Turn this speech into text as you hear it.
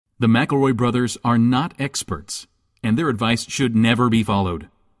The McElroy brothers are not experts, and their advice should never be followed.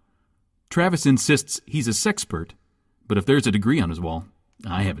 Travis insists he's a sexpert, but if there's a degree on his wall,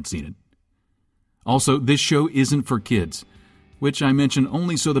 I haven't seen it. Also, this show isn't for kids, which I mention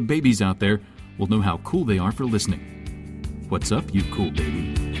only so the babies out there will know how cool they are for listening. What's up, you cool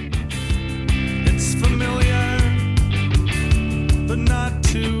baby? It's familiar, but not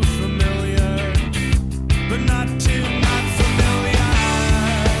too familiar, but not too not familiar.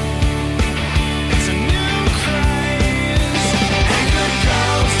 It's a new craze. Hey, good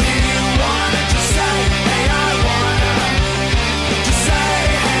girls, do you wanna just say, hey, I wanna? Just say,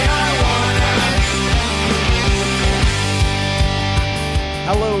 hey, I wanna.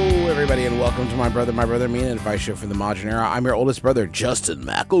 Hello, everybody, and welcome to My Brother, Me, an advice show from the modern era. I'm your oldest brother, Justin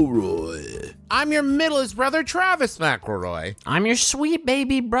McElroy. I'm your middleest brother, Travis McElroy. I'm your sweet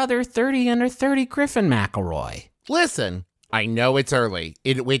baby brother, 30 under 30, Griffin McElroy. Listen, I know it's early.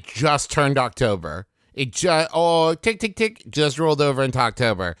 It just turned October. It just, tick, tick, tick, just rolled over into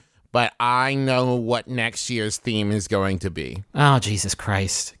October. But I know what next year's theme is going to be. Oh, Jesus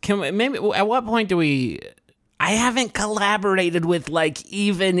Christ. Can we, maybe, at what point do we... I haven't collaborated with,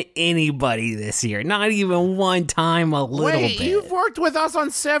 even anybody this year. Not even one time, a little bit. You've worked with us on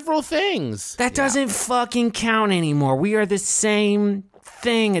several things. That doesn't fucking count anymore. We are the same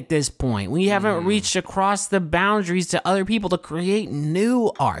thing at this point. We haven't reached across the boundaries to other people to create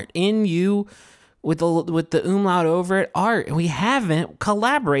new art in you with the umlaut over it, art. We haven't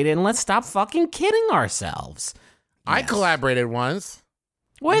collaborated, and let's stop fucking kidding ourselves. I collaborated once.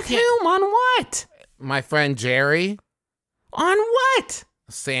 With whom? On what? My friend Jerry. On what?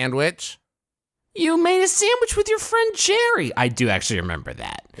 Sandwich. You made a sandwich with your friend Jerry. I do actually remember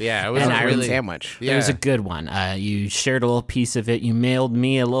that. Yeah, it was And a I really sandwich. It was a good one. You shared a little piece of it. You mailed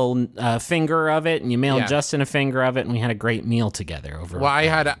me a little finger of it, and you mailed Justin a finger of it, and we had a great meal together over. Well, I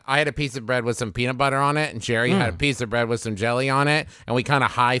had a piece of bread with some peanut butter on it, and Jerry had a piece of bread with some jelly on it, and we kind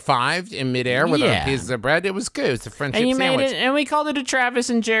of high-fived in midair with our pieces of bread. It was good. It was a friendship and sandwich. Made it, and we called it a Travis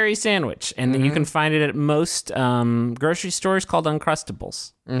and Jerry sandwich, and you can find it at most grocery stores called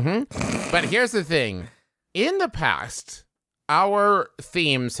Uncrustables. But here's the thing. In the past, our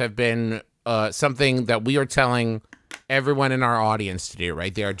themes have been something that we are telling everyone in our audience to do,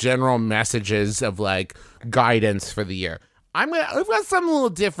 right? They are general messages of guidance for the year. I've got something a little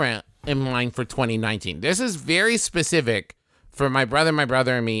different in mind for 2019. This is very specific for my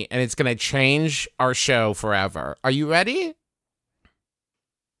brother, and me, and it's going to change our show forever. Are you ready?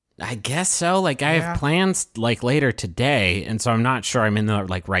 I guess so. I have plans later later today, and so I'm not sure I'm in the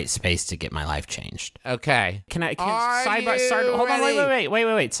right space to get my life changed. Okay. Sidebar? Hold on.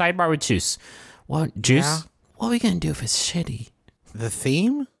 Wait. Sidebar with Juice. What Juice? Yeah? What are we gonna do if it's shitty? The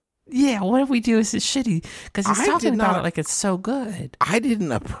theme? Yeah. What if we do if it's shitty? Because he's talking about it like it's so good. I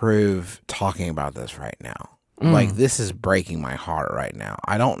didn't approve talking about this right now. This is breaking my heart right now.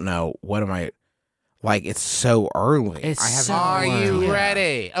 I don't know. What am I... it's so early. Are you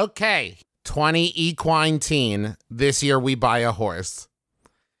ready? Okay. 20 equine teen. This year we buy a horse.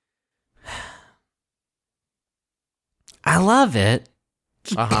 I love it.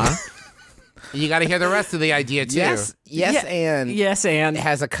 Uh-huh. You got to hear the rest of the idea, too. Yes, and it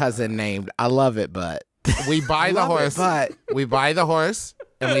has a cousin named. I love it, but... We buy the horse. We buy the horse,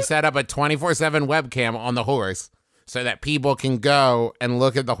 and we set up a 24/7 webcam on the horse so that people can go and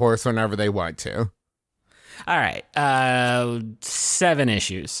look at the horse whenever they want to. All right. 7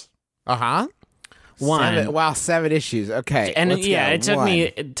 issues. Uh-huh. 7 issues. Okay. And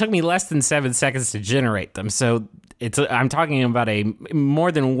it took me less than 7 seconds to generate them. So I'm talking about a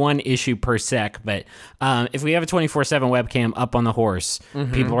more than one issue per sec, but if we have a 24/7 webcam up on the horse,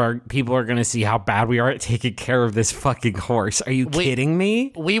 people are going to see how bad we are at taking care of this fucking horse. Are you kidding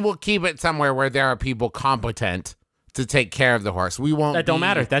me? We will keep it somewhere where there are people competent to take care of the horse. We won't. That don't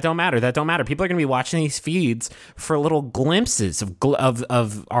matter. People are going to be watching these feeds for little glimpses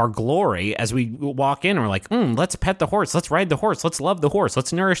of our glory as we walk in and we're like, let's pet the horse. Let's ride the horse. Let's love the horse.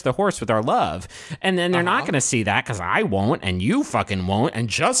 Let's nourish the horse with our love. And then they're not going to see that because I won't, and you fucking won't, and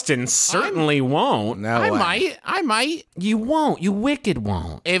Justin certainly won't. No, I might. You won't. You wicked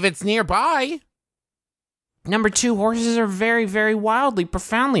won't. If it's nearby. Number 2, horses are very, very wildly,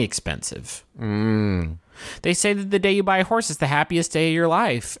 profoundly expensive. They say that the day you buy a horse is the happiest day of your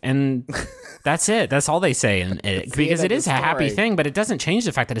life, and that's it. That's all they say, because it is a happy thing. But it doesn't change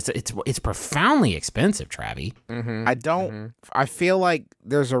the fact that it's profoundly expensive, Travi. I don't. I feel like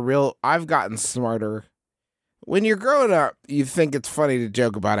there's a real. I've gotten smarter. When you're growing up, you think it's funny to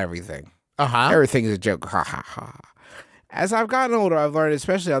joke about everything. Everything is a joke. Ha ha ha. As I've gotten older, I've learned,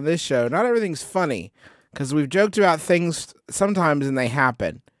 especially on this show, not everything's funny because we've joked about things sometimes and they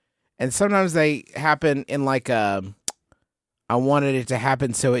happen. And sometimes they happen in like a, I wanted it to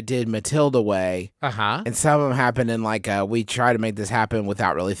happen so it did Matilda way. And some of them happen in like a, we try to make this happen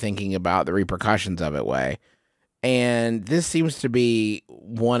without really thinking about the repercussions of it way. And this seems to be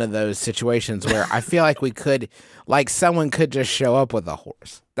one of those situations where I feel like we could, like someone could just show up with a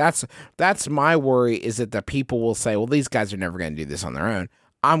horse. That's my worry, is that the people will say, well, these guys are never going to do this on their own.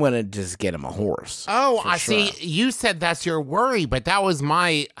 I'm going to just get them a horse. Oh, I see. You said that's your worry, but that was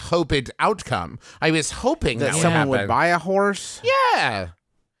my hoped outcome. I was hoping that someone would would buy a horse. Yeah.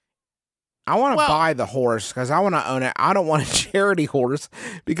 I want to buy the horse because I want to own it. I don't want a charity horse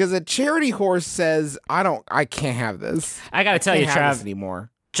because a charity horse says, I can't have this. I got to tell you, Trav,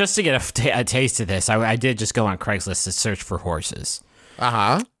 anymore. Just to get a taste of this, I did just go on Craigslist to search for horses.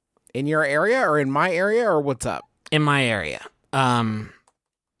 In your area or in my area or what's up? In my area.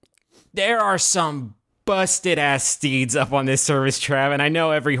 There are some busted ass steeds up on this service, Trav, and I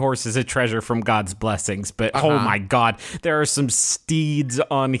know every horse is a treasure from God's blessings, but oh my God, there are some steeds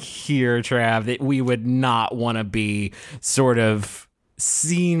on here, Trav, that we would not want to be sort of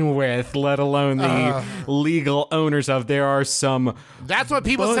seen with, let alone the legal owners of. There are some. That's what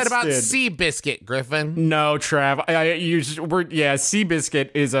people said about Seabiscuit, Griffin. No, Trav.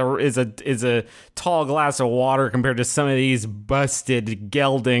 Seabiscuit is a tall glass of water compared to some of these busted,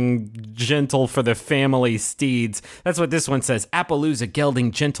 gelding, gentle for the family steeds. That's what this one says. Appaloosa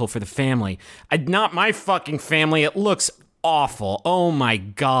gelding, gentle for the family. Not my fucking family. It looks awful. Oh my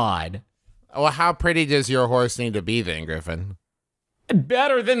God. Well, how pretty does your horse need to be then, Griffin?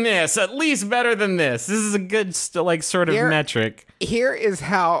 Better than this, at least better than this. This is a good, sort of metric. Here is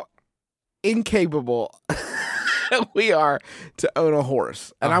how incapable we are to own a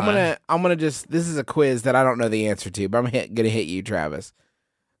horse. And I'm gonna just, this is a quiz that I don't know the answer to, but I'm gonna hit you, Travis.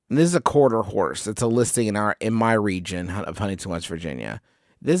 And this is a quarter horse. It's a listing in my region of Huntington, West Virginia.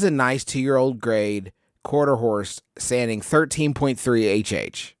 This is a nice 2-year-old grade quarter horse standing 13.3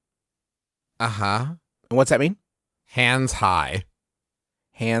 HH. And what's that mean? Hands high.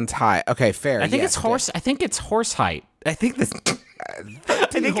 Hands high. Okay, fair. I think it's horse. I think it's horse height. I think this. I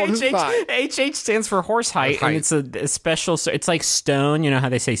think HH stands for horse height, and it's a special. It's like stone. You know how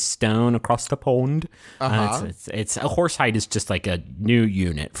they say stone across the pond. It's a horse height is just like a new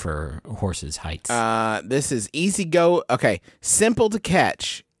unit for horses' heights. This is easy go. Okay, simple to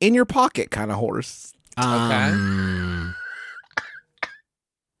catch, in your pocket kind of horse.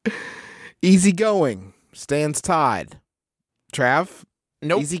 Easy going, stands tied. Trav.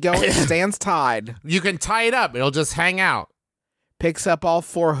 Nope. Easy going, stands tied. You can tie it up. It'll just hang out. Picks up all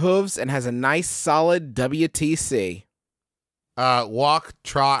 4 hooves and has a nice solid WTC. Walk,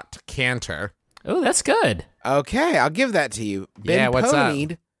 trot, canter. Oh, that's good. Okay, I'll give that to you. What's up?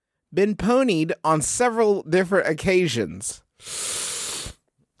 Been ponied on several different occasions.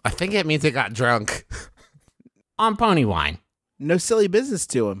 I think it means it got drunk. On pony wine. No silly business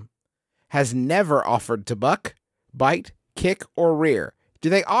to him. Has never offered to buck, bite, kick, or rear. Do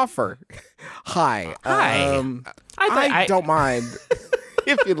they offer? Hi. I don't mind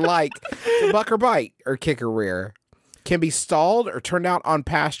if you'd like to buck or bite or kick or rear. Can be stalled or turned out on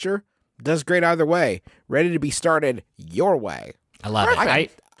pasture. Does great either way. Ready to be started your way. I love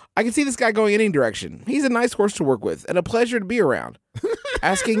it. I can see this guy going any direction. He's a nice horse to work with and a pleasure to be around.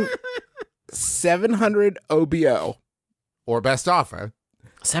 Asking 700 OBO. Or best offer.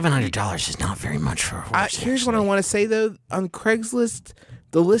 $700 is not very much for a horse. Here's what I want to say, though. On Craigslist,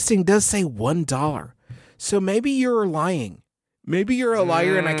 the listing does say $1. So maybe you're lying. Maybe you're a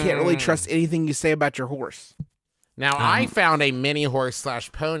liar, and I can't really trust anything you say about your horse. Now, I found a mini horse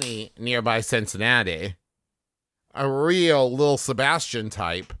 / pony nearby Cincinnati. A real Lil Sebastian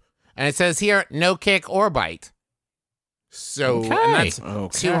type. And it says here, no kick or bite. So, and that's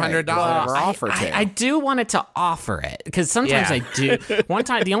 $200 offer. I do want it to offer it because sometimes I do. One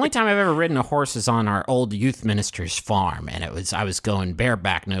time, the only time I've ever ridden a horse is on our old youth minister's farm, and I was going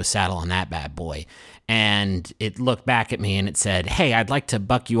bareback, no saddle on that bad boy, and it looked back at me and it said, "Hey, I'd like to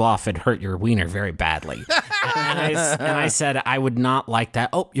buck you off and hurt your wiener very badly." and I said, "I would not like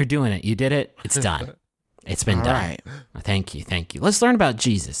that." Oh, you're doing it. You did it. It's done. It's been done. Right. Thank you. Let's learn about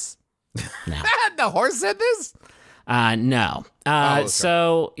Jesus. Now. The horse said this? No.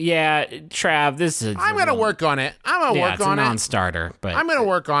 So yeah, Trav, this is. I'm gonna work on it. I'm gonna work on it. It's a non-starter, but I'm gonna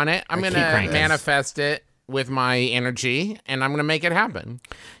work on it. I'm gonna manifest it with my energy, and I'm gonna make it happen.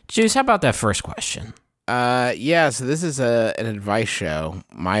 Juice, how about that first question? Yeah. So this is an advice show.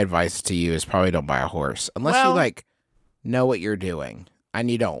 My advice to you is probably don't buy a horse unless you know what you're doing, and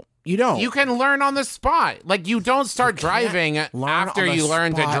you don't. You can learn on the spot. Like you don't start driving after you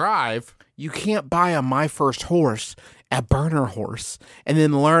learn to drive. You can't buy my first horse a burner horse and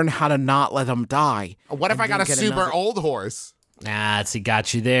then learn how to not let them die. What if and I got then a get super another- old horse? Ah, he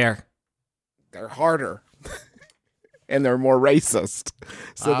got you there. They're harder. And they're more racist.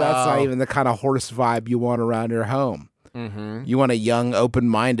 So that's not even the kind of horse vibe you want around your home. Mm-hmm. You want a young,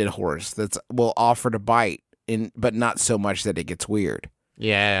 open-minded horse that will offer to bite, but not so much that it gets weird.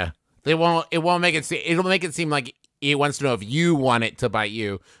 Yeah. It won't make it it'll make it seem like it wants to know if you want it to bite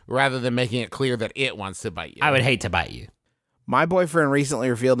you rather than making it clear that it wants to bite you. I would hate to bite you. My boyfriend recently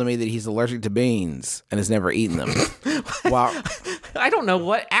revealed to me that he's allergic to beans and has never eaten them. Wow. I don't know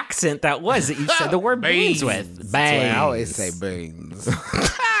what accent that was that you said the word beans with. I always say beans.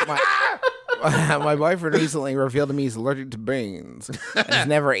 My boyfriend recently revealed to me he's allergic to beans and has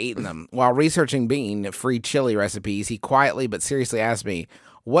never eaten them. While researching bean-free chili recipes, he quietly but seriously asked me,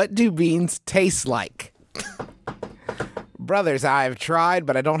 "What do beans taste like?" Brothers, I have tried,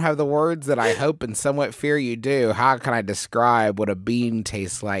 but I don't have the words that I hope and somewhat fear you do. How can I describe what a bean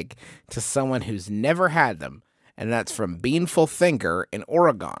tastes like to someone who's never had them? And that's from Beanful Thinker in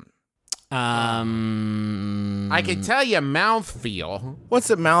Oregon. I can tell you mouthfeel. What's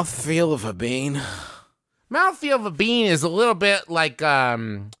the mouthfeel of a bean? Mouthfeel of a bean is a little bit like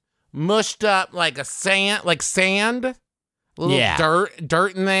mushed up like sand. A little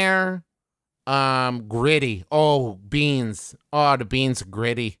dirt in there. Gritty. Oh, beans. Oh, the beans are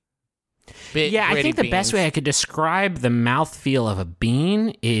gritty. I think the best way I could describe the mouthfeel of a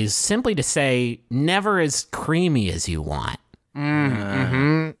bean is simply to say never as creamy as you want.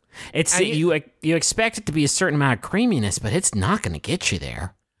 Mm-hmm. It's you expect it to be a certain amount of creaminess, but it's not going to get you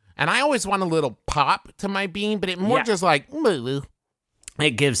there. And I always want a little pop to my bean, but it more just like moo.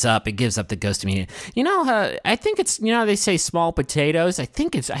 It gives up the ghost of me. You know, I think it's, they say small potatoes. I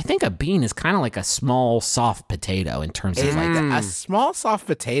think a bean is kind of like a small soft potato in terms of like a small soft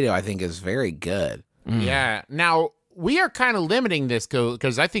potato. I think is very good. Yeah. Now we are kind of limiting this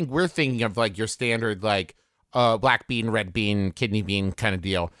because I think we're thinking of like your standard like black bean, red bean, kidney bean kind of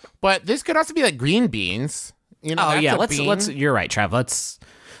deal. But this could also be like green beans. Let's. You're right, Trav.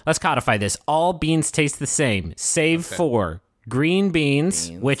 Let's codify this. All beans taste the same, save for green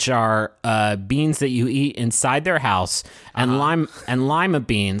beans, which are beans that you eat inside their house, and lima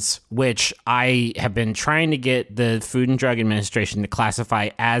beans, which I have been trying to get the Food and Drug Administration to classify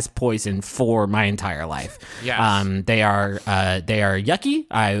as poison for my entire life. Yes. They are yucky.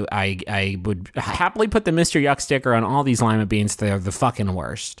 I would happily put the Mr. Yuck sticker on all these lima beans. They're the fucking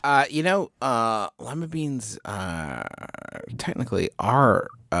worst. Lima beans technically are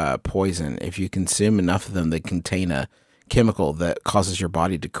poison. If you consume enough of them, they contain a chemical that causes your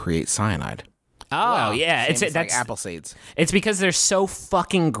body to create cyanide. Oh, yeah. It's like apple seeds. It's because they're so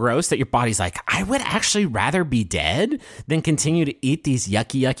fucking gross that your body's like, I would actually rather be dead than continue to eat these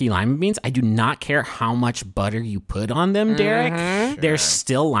yucky lima beans. I do not care how much butter you put on them, Derek. Mm-hmm. They're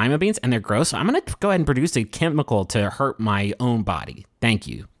still lima beans and they're gross. So I'm going to go ahead and produce a chemical to hurt my own body. Thank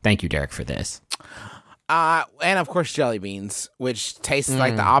you. Thank you, Derek, for this. And of course, jelly beans, which tastes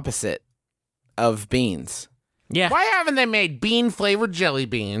like the opposite of beans. Yeah. Why haven't they made bean-flavored jelly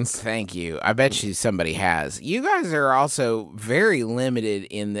beans? Thank you. I bet you somebody has. You guys are also very limited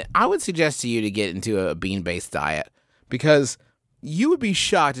in the... I would suggest to you to get into a bean-based diet because you would be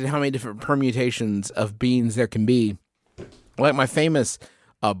shocked at how many different permutations of beans there can be. Like my famous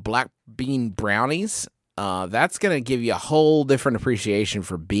black bean brownies. That's going to give you a whole different appreciation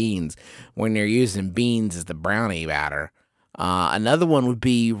for beans when you're using beans as the brownie batter. Another one would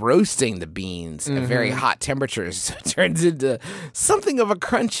be roasting the beans at very hot temperatures. So it turns into something of a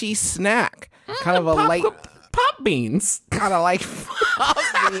crunchy snack. Kind of a light... Pop beans. Kind of like pop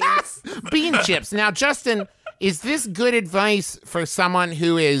beans. Bean chips. Now, Justin, is this good advice for someone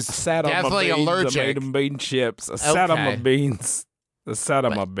who is definitely allergic? I made them bean chips. I sat on my beans. I sat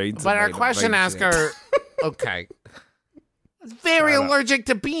on my beans. But our question asker... Okay. Very allergic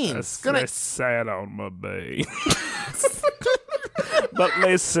to beans. I sat on my beans. But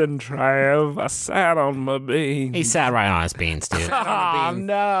listen, Trav, I sat on my beans. He sat right on his beans, dude. Oh,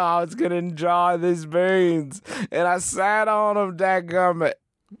 no, I was going to enjoy these beans. And I sat on them, dadgummit.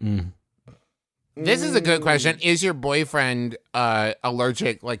 This is a good question. Is your boyfriend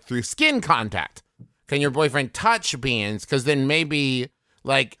allergic, like, through skin contact? Can your boyfriend touch beans? Because then maybe...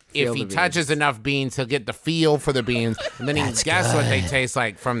 Like, if he touches enough beans, he'll get the feel for the beans, and then he can guess what they taste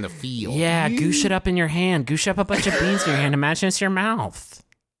like from the feel. Yeah, goosh it up in your hand. Goosh up a bunch of beans in your hand. Imagine it's your mouth.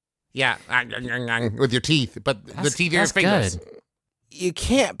 Yeah, with your teeth, but the teeth of your fingers. Good. You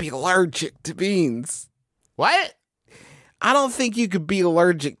can't be allergic to beans. What? I don't think you could be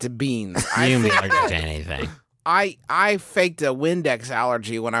allergic to beans. You can be allergic to anything. I faked a Windex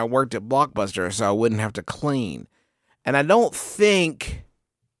allergy when I worked at Blockbuster so I wouldn't have to clean. And I don't think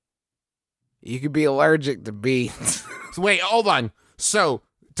you could be allergic to beans. Wait, hold on. So,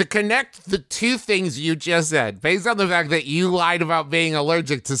 to connect the two things you just said, based on the fact that you lied about being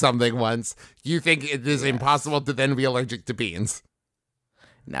allergic to something once, you think it is impossible to then be allergic to beans?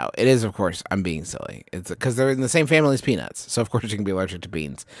 No, it is, of course. I'm being silly. It's because they're in the same family as peanuts. So, of course, you can be allergic to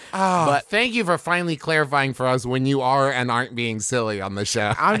beans. Oh, But- thank you for finally clarifying for us when you are and aren't being silly on the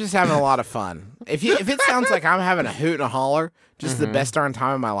show. I'm just having a lot of fun. If it sounds like I'm having a hoot and a holler, just the best darn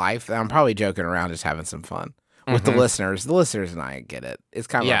time of my life, then I'm probably joking around, just having some fun with the listeners. The listeners and I get it. It's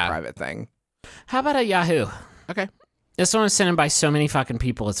kind of a private thing. How about a Yahoo? Okay. This one was sent in by so many fucking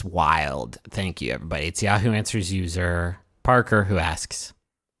people. It's wild. Thank you, everybody. It's Yahoo Answers user Parker who asks,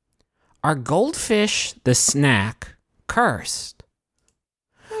 are goldfish the snack cursed?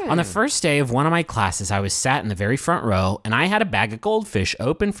 On the first day of one of my classes, I was sat in the very front row, and I had a bag of goldfish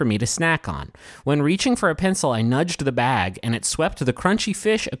open for me to snack on. When reaching for a pencil, I nudged the bag, and it swept the crunchy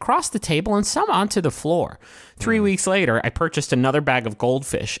fish across the table and some onto the floor. 3 weeks later, I purchased another bag of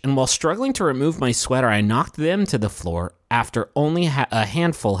goldfish, and while struggling to remove my sweater, I knocked them to the floor after only a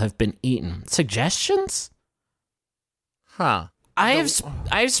handful have been eaten. Suggestions? Huh. I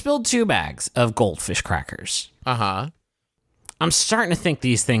have spilled 2 bags of goldfish crackers. Uh-huh. I'm starting to think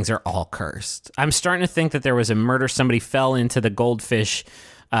these things are all cursed. I'm starting to think that there was a murder. Somebody fell into the goldfish,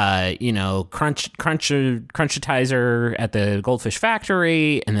 crunchitizer at the goldfish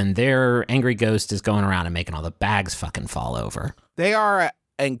factory, and then their angry ghost is going around and making all the bags fucking fall over. They are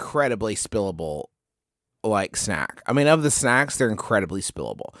incredibly spillable, like, snack. I mean, of the snacks, they're incredibly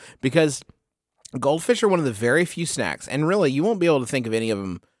spillable because goldfish are one of the very few snacks, and really, you won't be able to think of any of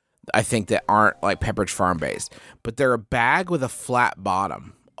them, I think, that aren't like Pepperidge Farm based, but they're a bag with a flat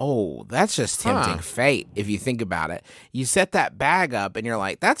bottom. Oh, that's just tempting fate if you think about it. You set that bag up and you're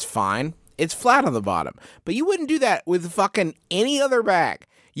like, that's fine. It's flat on the bottom. But you wouldn't do that with fucking any other bag.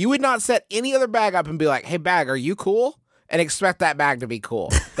 You would not set any other bag up and be like, hey, bag, are you cool? And expect that bag to be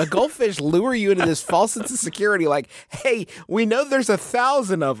cool. The goldfish lure you into this false sense of security like, hey, we know there's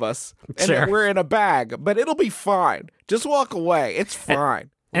 1,000 of us and that we're in a bag, but it'll be fine. Just walk away. It's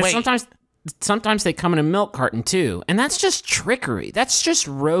fine. And sometimes they come in a milk carton too, and that's just trickery. That's just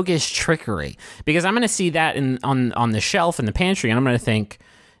roguish trickery. Because I'm going to see that on the shelf in the pantry, and I'm going to think,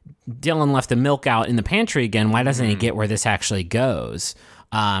 Dylan left the milk out in the pantry again. Why doesn't he get where this actually goes?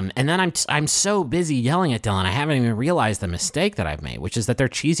 And then I'm so busy yelling at Dylan, I haven't even realized the mistake that I've made, which is that they're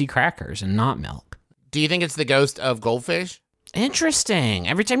cheesy crackers and not milk. Do you think it's the ghost of goldfish? Interesting.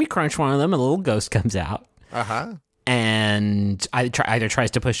 Every time you crunch one of them, a little ghost comes out. Uh-huh. And either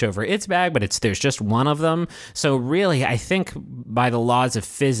tries to push over its bag, but there's just one of them. So really, I think by the laws of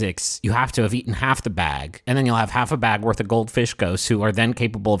physics, you have to have eaten half the bag, and then you'll have half a bag worth of goldfish ghosts who are then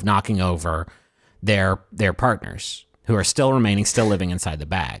capable of knocking over their partners who are still living inside the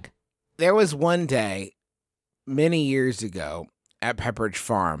bag. There was one day many years ago at Pepperidge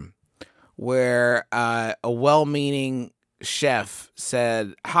Farm where a well-meaning chef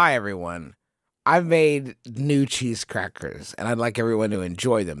said, hi, everyone. I've made new cheese crackers, and I'd like everyone to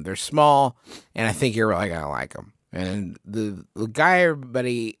enjoy them. They're small, and I think you're really going to like them. And the guy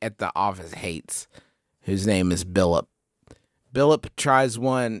everybody at the office hates, whose name is Billip. Billip tries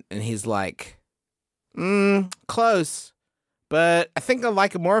one, and he's like, close, but I think I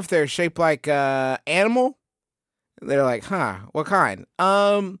like them more if they're shaped like animal. And they're like, huh, what kind?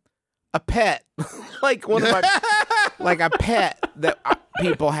 A pet. Like one of my, like a pet that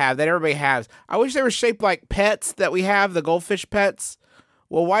people have, that everybody has. I wish they were shaped like pets that we have, the goldfish pets.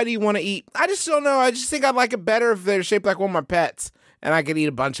 Well, why do you want to eat? I just don't know. I just think I'd like it better if they're shaped like one of my pets, and I could eat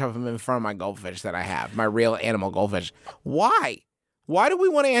a bunch of them in front of my goldfish that I have, my real animal goldfish. Why? Why do we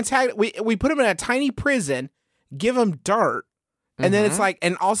want to antagonize? We put them in a tiny prison, give them dirt, and then it's like,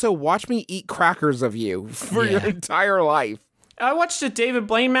 and also watch me eat crackers of you for your entire life. I watched a David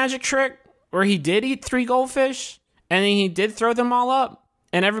Blaine magic trick where he did eat 3 goldfish, and then he did throw them all up,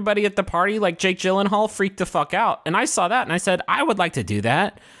 and everybody at the party, like Jake Gyllenhaal, freaked the fuck out. And I saw that, and I said, I would like to do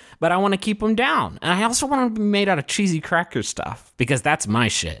that, but I want to keep them down. And I also want to be made out of cheesy cracker stuff, because that's my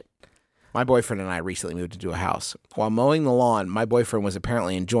shit. My boyfriend and I recently moved into a house. While mowing the lawn, my boyfriend was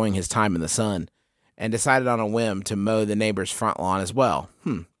apparently enjoying his time in the sun and decided on a whim to mow the neighbor's front lawn as well.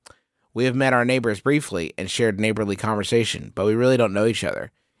 We have met our neighbors briefly and shared neighborly conversation, but we really don't know each other.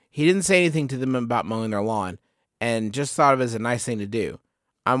 He didn't say anything to them about mowing their lawn and just thought of it as a nice thing to do.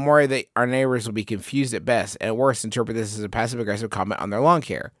 I'm worried that our neighbors will be confused at best and at worst interpret this as a passive-aggressive comment on their lawn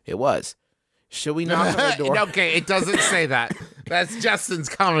care. It was. Should we knock on the door? Okay, it doesn't say that. That's Justin's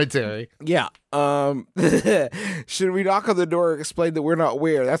commentary. Yeah. Should we knock on the door and explain that we're not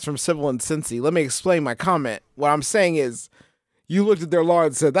weird? That's from Civil and Cincy. Let me explain my comment. What I'm saying is, you looked at their lawn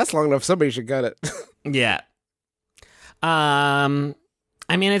and said, that's long enough, somebody should cut it. Yeah. I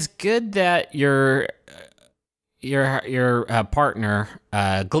mean, it's good that your partner,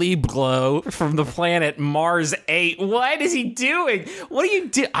 Glebe Glow from the planet Mars 8. What is he doing? What are you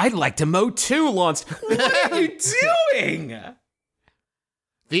doing? I'd like to mow 2 lawns. What are you doing?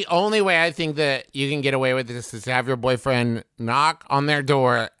 The only way I think that you can get away with this is to have your boyfriend knock on their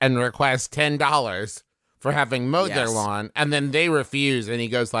door and request $10 for having mowed their lawn, and then they refuse, and he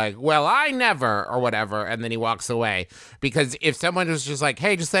goes like, well, I never, or whatever, and then he walks away. Because if someone was just like,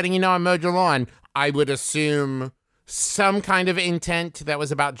 hey, just letting you know I mowed your lawn, I would assume some kind of intent that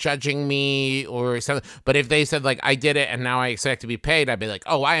was about judging me or something. But if they said, like, I did it and now I expect to be paid, I'd be like,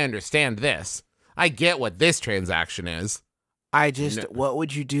 oh, I understand this. I get what this transaction is. What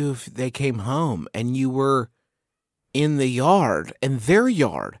would you do if they came home and you were in the yard, in their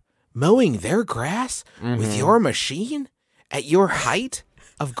yard, mowing their grass with your machine at your height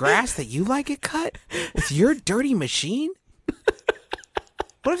of grass that you like it cut with your dirty machine?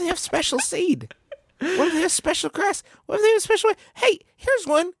 What if they have special seed? What if they have special grass? What if they have a special way? Hey, here's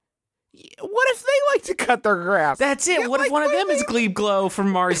one. What if they like to cut their grass? That's it. What if one of them is Glebe Glow from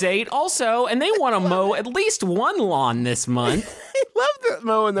Mars 8 also, and they want to mow at least 1 lawn this month? They love that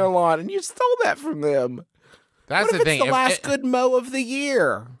mowing their lawn, and you stole that from them. That's what the if thing. It's the last good mow of the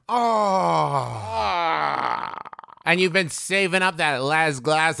year. Oh. And you've been saving up that last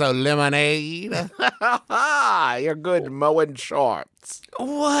glass of lemonade. Your good mowing shorts.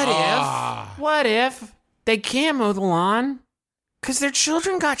 What if they can't mow the lawn because their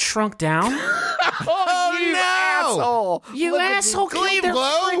children got shrunk down? You asshole! You Look at asshole killed Glebe their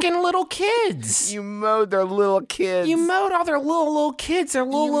Glow. freaking little kids. You mowed their little kids. You mowed all their little kids, their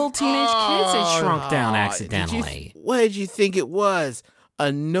little teenage kids they shrunk down accidentally. What did you think it was?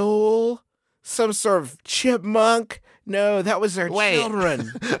 A knoll? Some sort of chipmunk? No, that was their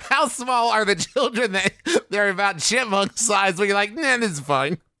children. How small are the children that they're about chipmunk size where you're like, nah, this is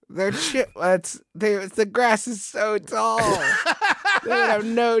fine? They're the grass is so tall. They would have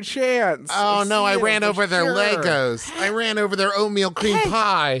no chance. Oh, no, I ran over their sure. Legos. I ran over their oatmeal cream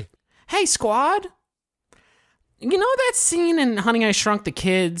pie. Hey, squad. You know that scene in Honey, I Shrunk the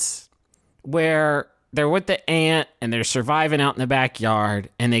Kids where they're with the aunt and they're surviving out in the backyard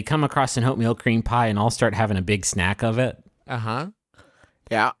and they come across an oatmeal cream pie and all start having a big snack of it? Uh-huh.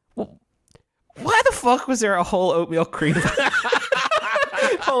 Yeah. Why the fuck was there a whole oatmeal cream pie?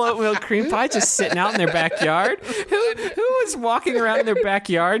 Whole oatmeal cream pie just sitting out in their backyard? Who was walking around in their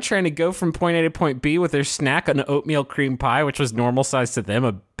backyard trying to go from point A to point B with their snack on an oatmeal cream pie, which was normal size to them,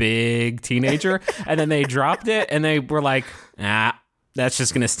 a big teenager, and then they dropped it and they were like, that's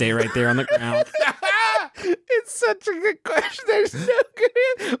just going to stay right there on the ground. It's such a good question. There's no good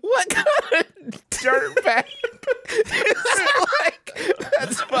answer. What kind of dirtbag? It's like,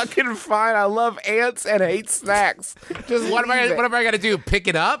 that's fucking fine. I love ants and hate snacks. Just What am I going to do? Pick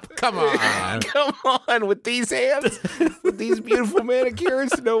it up? Come on. Come on, with these hands, with these beautiful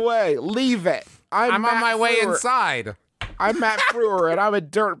manicures, no way. Leave it. I'm on my way inside. I'm Matt Frewer, and I'm a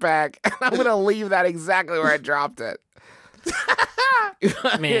dirtbag, and I'm going to leave that exactly where I dropped it.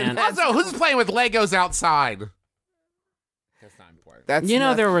 Man. Also, who's playing with Legos outside? That's not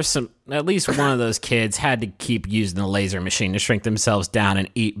important. There were at least one of those kids had to keep using the laser machine to shrink themselves down and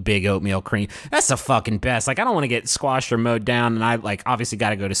eat big oatmeal cream. That's the fucking best. Like, I don't want to get squashed or mowed down, and I, like, obviously got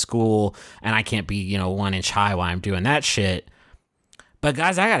to go to school, and I can't be, 1 inch high while I'm doing that shit. But,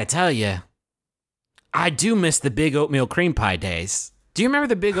 guys, I got to tell you, I do miss the big oatmeal cream pie days. Do you remember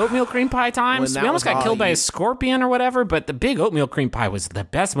the big oatmeal cream pie times? We almost got killed by a scorpion or whatever, but the big oatmeal cream pie was the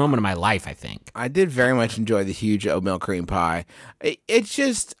best moment of my life, I think. I did very much enjoy the huge oatmeal cream pie. It's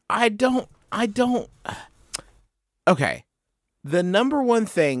just, I don't. Okay. The number one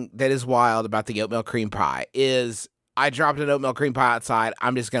thing that is wild about the oatmeal cream pie is I dropped an oatmeal cream pie outside.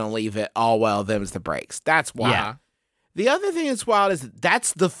 I'm just going to leave it. All well, them's the breaks. That's wild. Yeah. The other thing that's wild is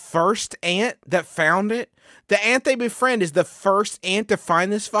that's the first ant that found it. The ant they befriend is the first ant to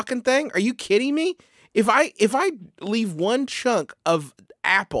find this fucking thing. Are you kidding me? If I leave one chunk of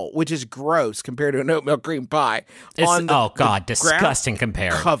apple, which is gross compared to an oatmeal cream pie, disgusting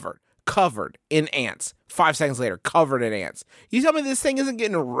comparison. Covered in ants. 5 seconds later, covered in ants. You tell me this thing isn't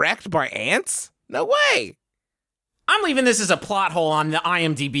getting wrecked by ants? No way. I'm leaving this as a plot hole on the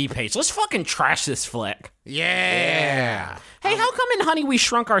IMDb page. Let's fucking trash this flick. Yeah. Hey, how come in Honey We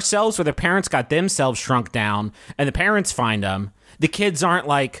Shrunk Ourselves where the parents got themselves shrunk down and the parents find them, the kids aren't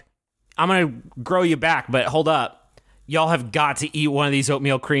like, grow you back, but hold up. Y'all have got to eat one of these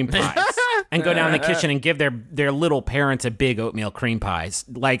oatmeal cream pies and go down in the kitchen and give their little parents a big oatmeal cream pies.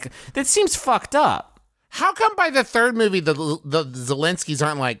 Like, that seems fucked up. How come by the third movie the Zelenskys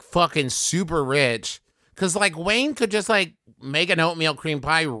aren't like fucking super rich? Because like Wayne could just like make an oatmeal cream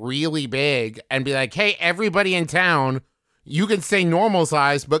pie really big and be like, hey, everybody in town, you can stay normal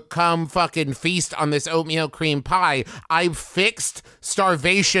size, but come fucking feast on this oatmeal cream pie. I've fixed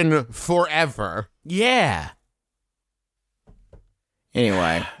starvation forever. Yeah.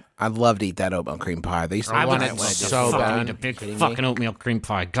 Anyway, I'd love to eat that oatmeal cream pie. They used to I want want it it so bad. A big fucking oatmeal cream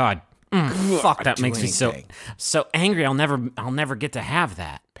pie. God. Fuck, that makes me so angry. I'll never get to have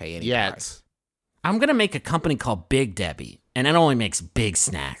that. Pay any Yet. price. I'm gonna make a company called Big Debbie, and it only makes big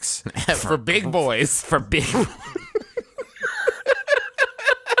snacks For big boys. for big.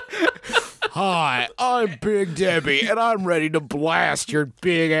 Hi, I'm Big Debbie, and I'm ready to blast your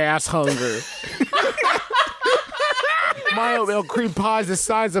big ass hunger. My oatmeal cream pie is the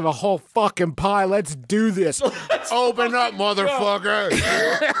size of a whole fucking pie. Let's do this. Open up, motherfucker.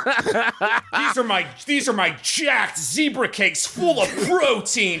 These are my jacked zebra cakes full of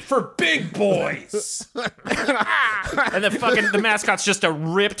protein for big boys. And the mascot's just a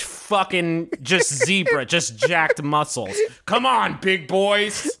ripped fucking just zebra, just jacked muscles. Come on, big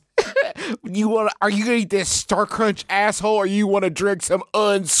boys. Are you gonna eat this Star Crunch asshole, or you want to drink some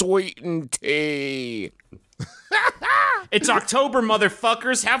unsweetened tea? It's October,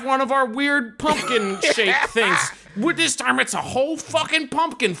 motherfuckers. Have one of our weird pumpkin shaped things. This time it's a whole fucking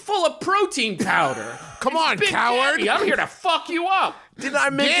pumpkin full of protein powder. Come on, Big coward. Daddy, I'm here to fuck you up. Did I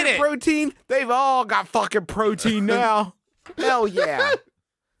make Get it it. protein? They've all got fucking protein now. Hell yeah.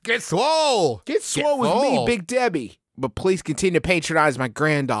 Get swole. Get swole with me, full. Big Debbie. But please continue to patronize my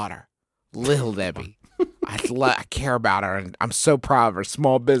granddaughter, Little Debbie. I care about her, and I'm so proud of her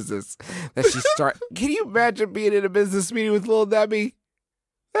small business that she started. Can you imagine being in a business meeting with Little Debbie?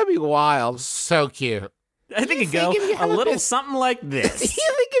 That'd be wild. So cute. I think it'd go if you a have a little bus- something like You this. think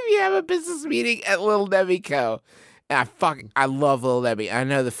if you have a business meeting at Little Debbie Co. And I love Little Debbie. I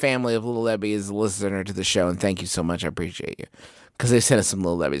know the family of Little Debbie is a listener to the show, and thank you so much. I appreciate you because they've sent us some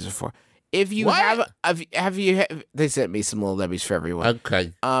Little Debbies before. If you What? they sent me some Little Debbies for everyone.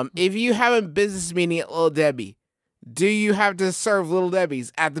 Okay. If you have a business meeting at Little Debbie, do you have to serve Little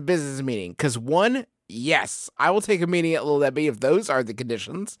Debbies at the business meeting? Because one, yes, I will take a meeting at Little Debbie if those are the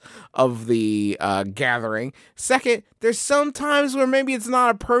conditions of the gathering. Second, there's some times where maybe it's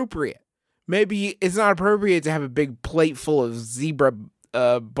not appropriate. Maybe it's not appropriate to have a big plate full of zebra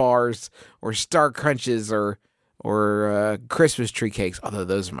bars or Star Crunches or Christmas tree cakes. Although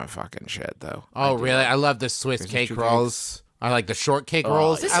those are my fucking shit, though. Oh, really? I love the Swiss Christmas cake tree rolls. I like the shortcake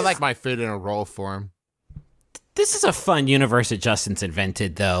rolls. this I is- like my food in a roll form. This is a fun universe that Justin's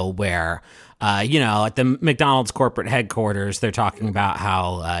invented, though, where, at the McDonald's corporate headquarters, they're talking about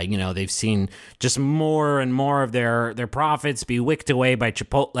how, they've seen just more and more of their profits be wicked away by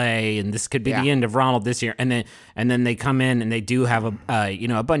Chipotle, and this could be the end of Ronald this year. And then they come in and they do have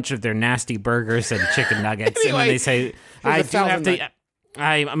a bunch of their nasty burgers and chicken nuggets, and then they say, I do have to.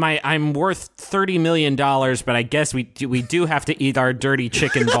 I'm worth $30 million, but I guess we do have to eat our dirty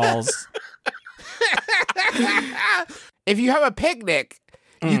chicken balls. If you have a picnic,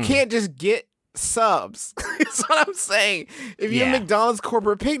 you can't just get subs. That's what I'm saying. If you have Yeah. a McDonald's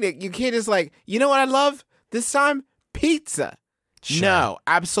corporate picnic, you can't just you know what I love this time? Pizza. Sure. No,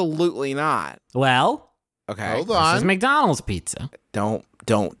 absolutely not. Well, Okay. Hold this is on. McDonald's pizza. Don't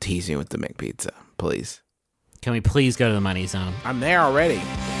tease me with the McPizza, please. Can we please go to the money zone? I'm there already.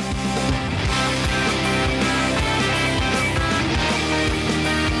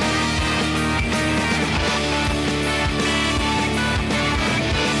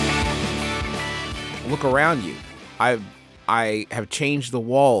 Look around you. I have changed the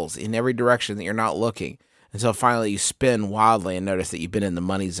walls in every direction that you're not looking until finally you spin wildly and notice that you've been in the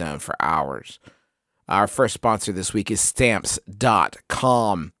money zone for hours. Our first sponsor this week is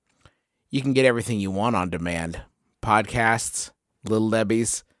Stamps.com. You can get everything you want on demand. Podcasts, Little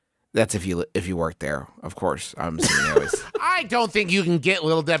Debbie's. That's if you work there, of course. I'm assuming you always. I don't think you can get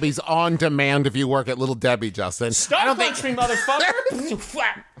Little Debbie's on demand if you work at Little Debbie, Justin. I don't think me,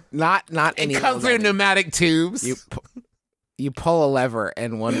 motherfucker! Not any. it comes Little through Debbie. pneumatic tubes. You pull a lever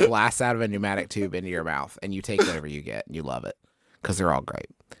and one blasts out of a pneumatic tube into your mouth, and you take whatever you get, and you love it because they're all great.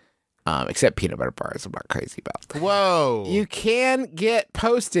 Except peanut butter bars, I'm not crazy about. Whoa. You can get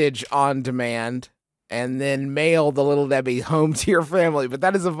postage on demand, and then mail the Little Debbie home to your family. But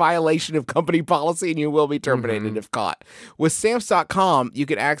that is a violation of company policy, and you will be terminated if caught. With Stamps.com, you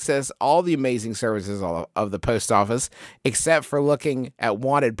can access all the amazing services of the post office, except for looking at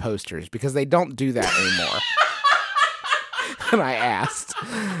wanted posters, because they don't do that anymore. And I asked.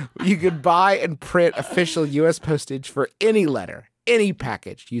 You could buy and print official U.S. postage for any letter, any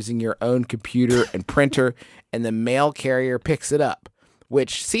package, using your own computer and printer, and the mail carrier picks it up,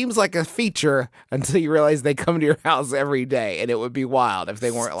 which seems like a feature until you realize they come to your house every day, and it would be wild if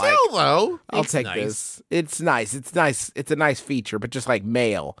they weren't though, I'll take this. It's nice. It's nice. It's a nice feature, but just like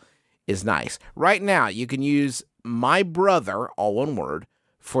mail is nice. Right now, you can use My Brother, all one word,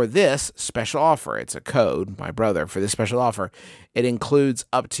 for this special offer. It's a code, My Brother, for this special offer. It includes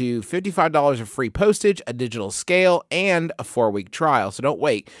up to $55 of free postage, a digital scale, and a 4-week trial. So don't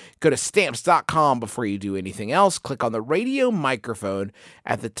wait. Go to Stamps.com before you do anything else. Click on the radio microphone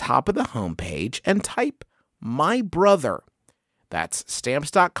at the top of the homepage and type My Brother. That's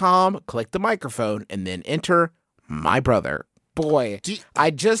Stamps.com. Click the microphone and then enter My Brother. Boy, I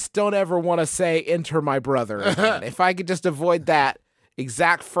just don't ever want to say enter my brother again. If I could just avoid that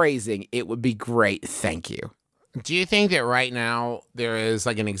exact phrasing, it would be great. Thank you. Do you think that right now there is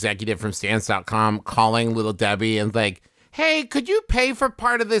like an executive from Stamps.com calling Little Debbie and like, hey, could you pay for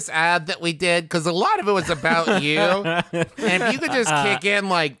part of this ad that we did? Because a lot of it was about you. And if you could just kick in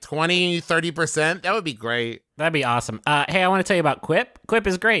like 20, 30%, that would be great. That'd be awesome. Hey, I want to tell you about Quip. Quip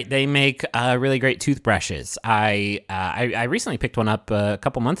is great. They make really great toothbrushes. I recently picked one up a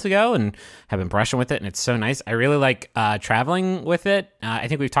couple months ago and have been brushing with it, and it's so nice. I really like traveling with it. I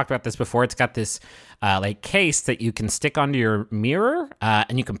think we've talked about this before. It's got this like case that you can stick onto your mirror,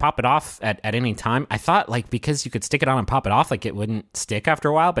 and you can pop it off at any time. I thought like because you could stick it on and pop it off, like it wouldn't stick after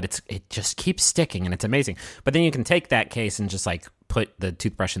a while, but it just keeps sticking, and it's amazing. But then you can take that case and just like put the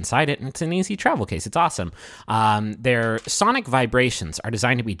toothbrush inside it, and it's an easy travel case. It's awesome. Their sonic vibrations are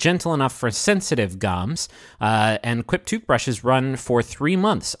designed to be gentle enough for sensitive gums, and Quip toothbrushes run for 3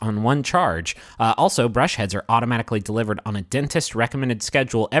 months on one charge. Also, brush heads are automatically delivered on a dentist-recommended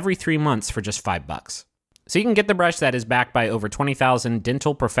schedule every 3 months for just $5. So you can get the brush that is backed by over 20,000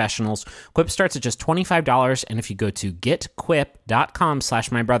 dental professionals. Quip starts at just $25, and if you go to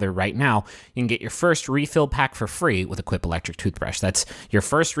getquip.com/mybrother right now, you can get your first refill pack for free with a Quip electric toothbrush. That's your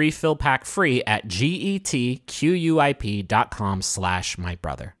first refill pack free at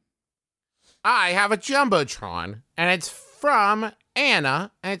getquip.com/mybrother. I have a Jumbotron, and it's from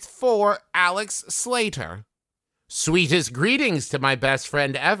Anna, and it's for Alex Slater. Sweetest greetings to my best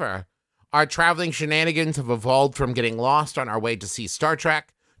friend ever. Our traveling shenanigans have evolved from getting lost on our way to see Star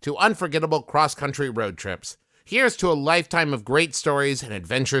Trek to unforgettable cross-country road trips. Here's to a lifetime of great stories and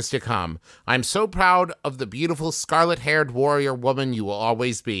adventures to come. I'm so proud of the beautiful scarlet-haired warrior woman you will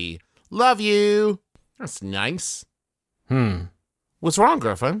always be. Love you. That's nice. What's wrong,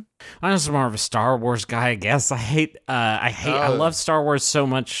 Griffin? I'm just more of a Star Wars guy, I guess. I love Star Wars so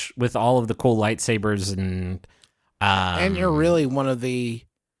much with all of the cool lightsabers and you're really one of the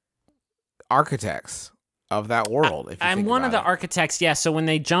architects of that world. I'm one of the architects, yeah. So when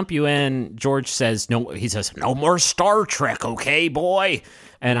they jump you in, George says, "No," he says, "No more Star Trek, okay, boy."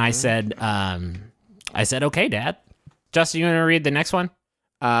 And I said, "Okay, Dad." Justin, you want to read the next one?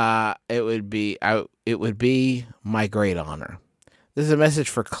 It would be my great honor. This is a message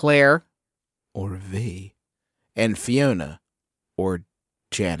for Claire, or V, and Fiona, or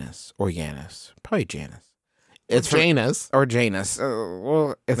Janice, or Yanis, probably Janice. It's Janus. Or Janus.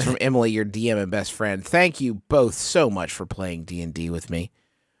 Well, it's from Emily, your DM and best friend. Thank you both so much for playing D&D with me,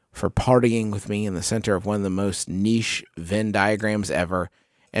 for partying with me in the center of one of the most niche Venn diagrams ever,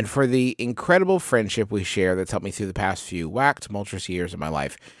 and for the incredible friendship we share that's helped me through the past few tumultuous years of my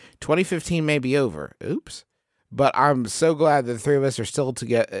life. 2015 may be over. Oops. But I'm so glad that the three of us are still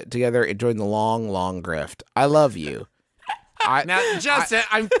together enjoying the long, long grift. I love you. Justin,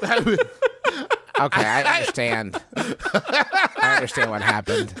 Okay, I understand. I understand what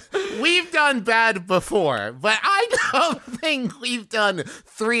happened. We've done bad before, but I don't think we've done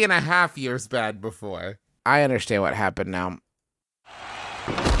 3.5 years bad before. I understand what happened now.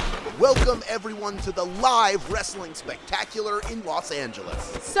 Welcome, everyone, to the live wrestling spectacular in Los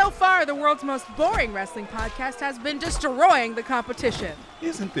Angeles. So far, the world's most boring wrestling podcast has been destroying the competition.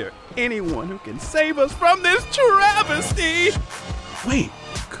 Isn't there anyone who can save us from this travesty? Wait,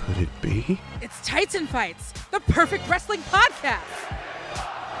 could it be? It's Tights and Fights, the perfect wrestling podcast.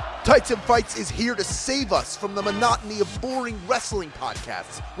 Tights and Fights is here to save us from the monotony of boring wrestling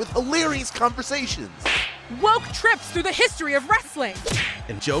podcasts with hilarious conversations. Woke trips through the history of wrestling.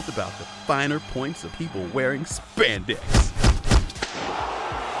 And joke about the finer points of people wearing spandex.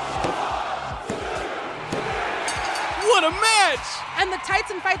 What a match! And the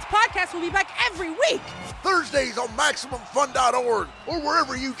Tights and Fights podcast will be back every week. Thursdays on MaximumFun.org or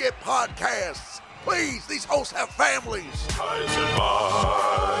wherever you get podcasts. Please, these hosts have families. Tights and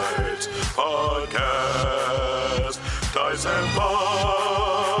Fights podcast. Tights and Fights.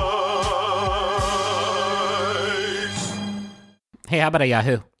 Hey, how about a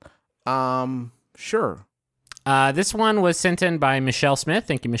Yahoo? Sure. This one was sent in by Michelle Smith.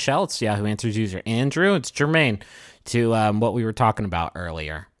 Thank you, Michelle. It's Yahoo Answers user Andrew. It's germane to what we were talking about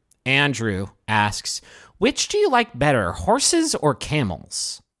earlier. Andrew asks, which do you like better, horses or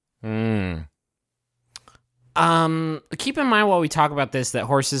camels? Keep in mind while we talk about this that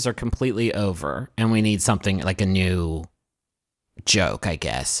horses are completely over and we need something like a new joke, I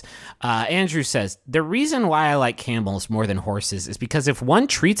guess. Andrew says, the reason why I like camels more than horses is because if one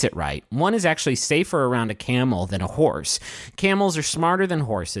treats it right, one is actually safer around a camel than a horse. Camels are smarter than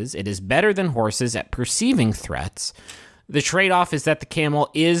horses. It is better than horses at perceiving threats. The trade-off is that the camel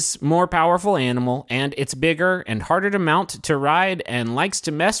is more powerful animal and it's bigger and harder to mount, to ride, and likes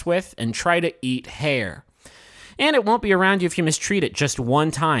to mess with and try to eat hair. And it won't be around you if you mistreat it just one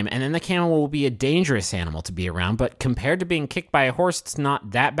time, and then the camel will be a dangerous animal to be around. But compared to being kicked by a horse, it's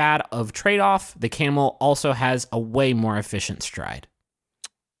not that bad of trade-off. The camel also has a way more efficient stride.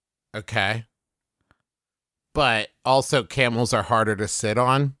 Okay. But also camels are harder to sit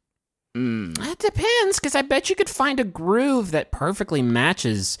on. It depends, because I bet you could find a groove that perfectly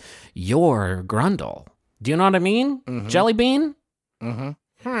matches your grundle. Do you know what I mean? Jelly bean?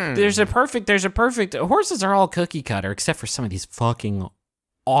 There's a perfect, horses are all cookie cutter, except for some of these fucking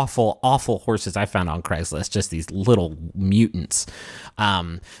awful horses I found on Craigslist, just these little mutants.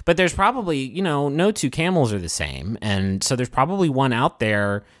 But there's probably, no two camels are the same. And so there's probably one out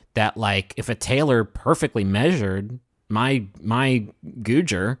there that, like, if a tailor perfectly measured my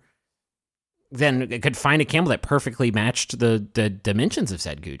Gujar, then it could find a camel that perfectly matched the dimensions of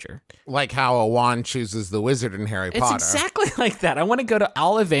said Gujar. Like how a wand chooses the wizard in Harry Potter. It's exactly like that. I want to go to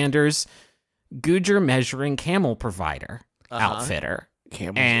Ollivander's Gujar measuring camel provider outfitter.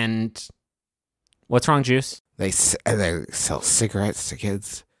 Camels. And what's wrong, Juice? They sell cigarettes to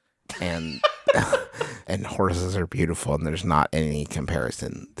kids, and and horses are beautiful, and there's not any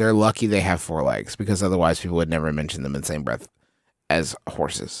comparison. They're lucky they have 4 legs, because otherwise people would never mention them in the same breath as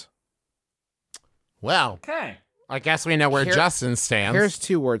horses. Well, Okay. I guess we know where Justin stands. Here's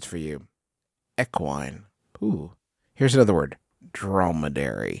 2 words for you. Equine. Ooh. Here's another word.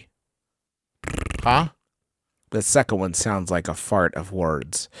 Dromedary. Huh? The second one sounds like a fart of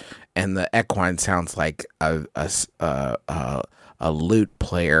words, and the equine sounds like a lute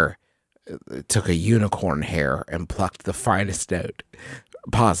player took a unicorn hair and plucked the finest note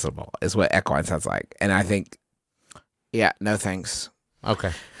possible, is what equine sounds like. And I think, yeah, no thanks.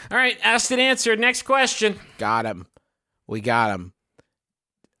 Okay. All right, asked and answered. Next question. Got him. We got him.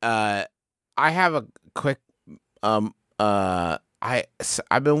 I have a quick I've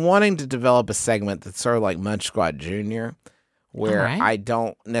been wanting to develop a segment that's sort of like Munch Squad Jr., where I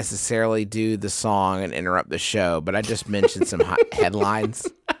don't necessarily do the song and interrupt the show, but I just mentioned some headlines.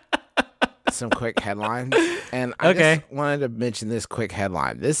 Some quick headlines. And I just wanted to mention this quick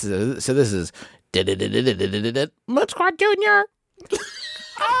headline. This is Munch Squad Jr.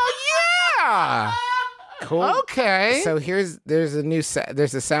 Oh, yeah! Cool. Okay. So there's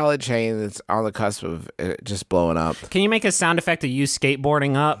a salad chain that's on the cusp of just blowing up. Can you make a sound effect of you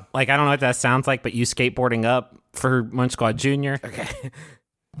skateboarding up? Like, I don't know what that sounds like, but you skateboarding up for Munch Squad Jr. Okay.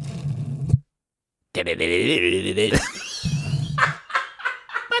 Munch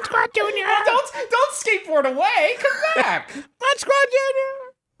Squad Jr. Don't skateboard away. Come back. Munch Squad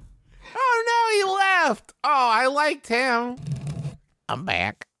Jr. Oh, no, he left. Oh, I liked him. I'm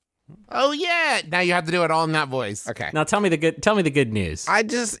back. Oh, yeah. Now you have to do it all in that voice. Okay. Now tell me the good news.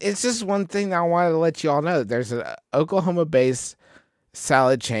 It's just one thing that I wanted to let you all know. There's an Oklahoma-based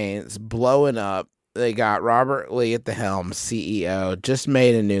salad chain. It's blowing up. They got Robert Lee at the helm, CEO, just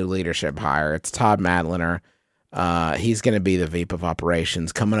made a new leadership hire. It's Todd Madliner. He's going to be the VP of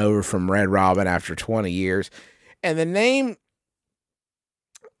operations, coming over from Red Robin after 20 years. And the name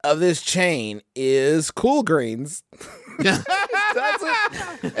of this chain is Cool Greens.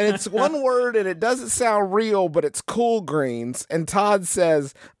 And it's one word, and it doesn't sound real, but it's Cool Greens. And Todd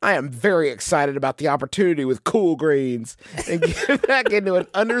says, I am very excited about the opportunity with Cool Greens, and get back into an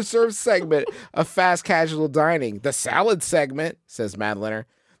underserved segment of fast casual dining. The salad segment, says Madliner.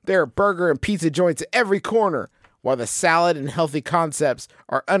 There are burger and pizza joints at every corner, while the salad and healthy concepts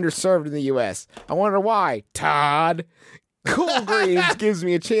are underserved in the U.S. I wonder why, Todd. Cool Greens gives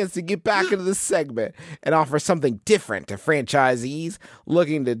me a chance to get back into the segment and offer something different to franchisees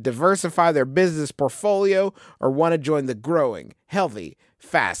looking to diversify their business portfolio or want to join the growing, healthy,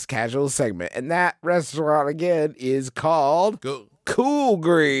 fast casual segment. And that restaurant, again, is called Cool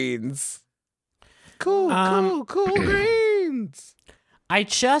Greens. Cool Greens.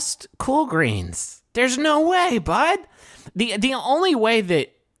 Cool Greens. There's no way, bud. The only way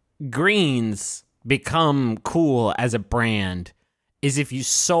that greens become cool as a brand is if you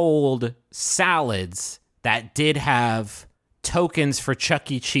sold salads that did have tokens for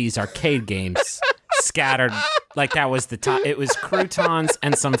Chuck E. Cheese arcade games scattered. Like that was the top. It was croutons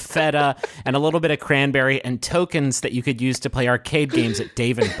and some feta and a little bit of cranberry and tokens that you could use to play arcade games at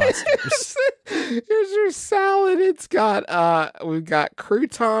Dave & Buster's. Here's your salad. It's got we've got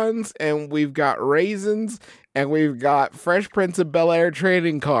croutons and we've got raisins and we've got Fresh Prince of Bel-Air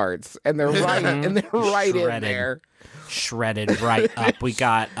trading cards, and they're right in there. Shredded right up. We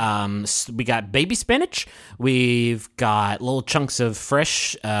got baby spinach. We've got little chunks of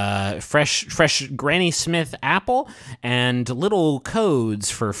fresh Granny Smith apple and little codes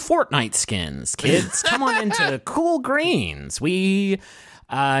for Fortnite skins. Kids, come on into Cool Greens. We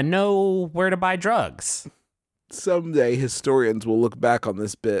know where to buy drugs. Someday historians will look back on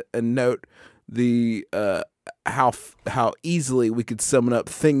this bit and note the how easily we could summon up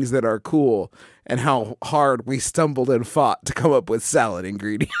things that are cool and how hard we stumbled and fought to come up with salad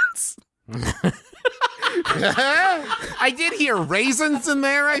ingredients. I did hear raisins in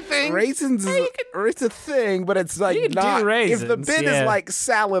there, I think. Raisins it's a thing, but it's like not. Raisins, if the bit is like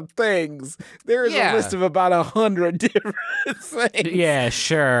salad things, there is a list of about 100 different things. Yeah,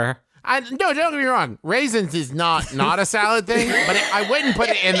 sure. No, don't get me wrong. Raisins is not a salad thing, but I wouldn't put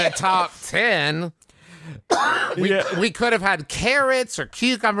it in the top 10. We could have had carrots or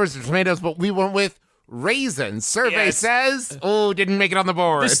cucumbers or tomatoes, but we went with raisins. Survey says, didn't make it on the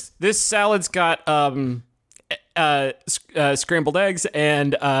board. This salad's got scrambled eggs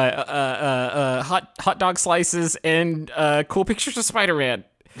and hot dog slices and cool pictures of Spider-Man.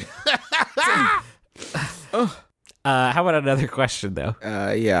 How about another question, though?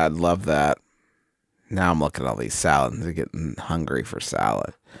 Yeah, I'd love that. Now I'm looking at all these salads and getting hungry for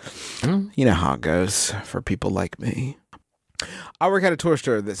salad. You know how it goes for people like me. I work at a toy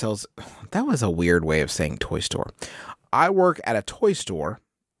store that sells... That was a weird way of saying toy store. I work at a toy store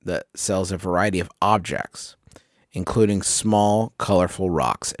that sells a variety of objects, including small, colorful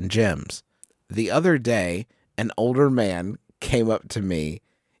rocks and gems. The other day, an older man came up to me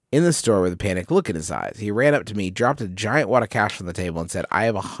in the store with a panicked look in his eyes. He ran up to me, dropped a giant wad of cash on the table, and said, "I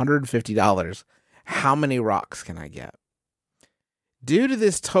have $150. How many rocks can I get?" Due to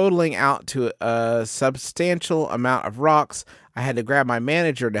this totaling out to a substantial amount of rocks, I had to grab my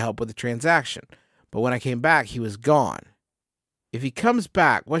manager to help with the transaction. But when I came back, he was gone. If he comes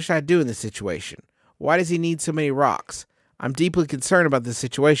back, what should I do in this situation? Why does he need so many rocks? I'm deeply concerned about this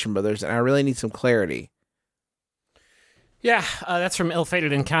situation, brothers, and I really need some clarity. Yeah, that's from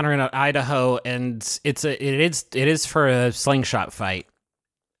Ill-Fated Encounter in Idaho, and it is for a slingshot fight.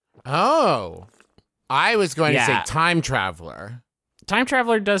 Oh, I was going to say time traveler. Time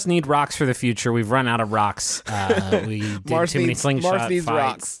Traveler does need rocks for the future. We've run out of rocks. We did too many slingshot Mars needs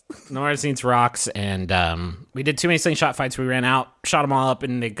fights. Mars needs rocks, and we did too many slingshot fights. We ran out, shot them all up,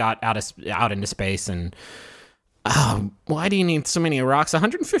 and they got out into space. And why do you need so many rocks?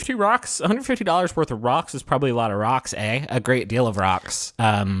 150 rocks, $150 worth of rocks is probably a lot of rocks, eh? A great deal of rocks.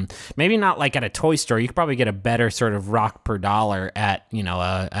 Maybe not like at a toy store. You could probably get a better sort of rock per dollar at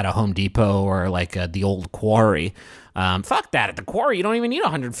at a Home Depot or like the old quarry. Fuck that. At the quarry, you don't even need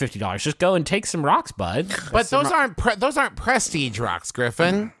 $150. Just go and take some rocks, bud. But those aren't prestige rocks,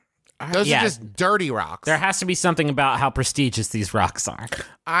 Griffin. Those are just dirty rocks. There has to be something about how prestigious these rocks are.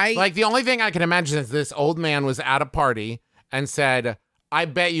 The only thing I can imagine is this old man was at a party and said, "I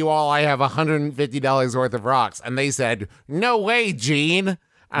bet you all I have $150 worth of rocks." And they said, "No way, Gene."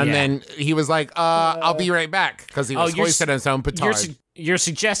 And then he was like, "I'll be right back," because he was hoisted on his own petard. You're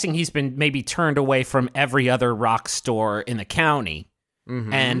suggesting he's been maybe turned away from every other rock store in the county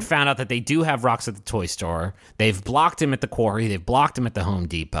and found out that they do have rocks at the toy store. They've blocked him at the quarry. They've blocked him at the Home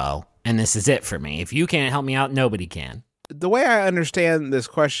Depot. And this is it for me. If you can't help me out, nobody can. The way I understand this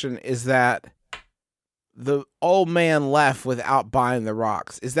question is that the old man left without buying the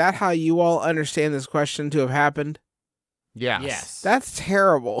rocks. Is that how you all understand this question to have happened? Yes. That's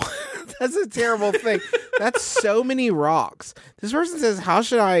terrible. That's a terrible thing. That's so many rocks. This person says, "How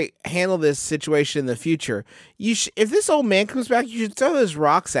should I handle this situation in the future?" If this old man comes back, you should throw those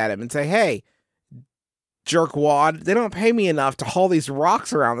rocks at him and say, "Hey, jerkwad, they don't pay me enough to haul these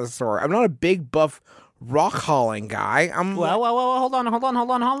rocks around the store. I'm not a big buff rock hauling guy. Well, hold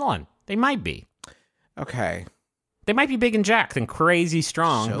on. They might be. Okay. They might be big and jacked and crazy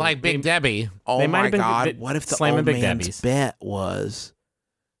strong. Like Big Debbie. Oh They might my have been God. What if the slamming old Big man's Debbies. bet was,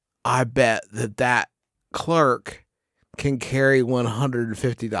 I bet that clerk can carry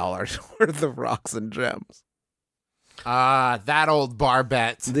 $150 worth of rocks and gems. That old bar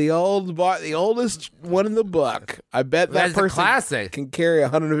bet. The oldest one in the book. I bet That's that a person classic. can carry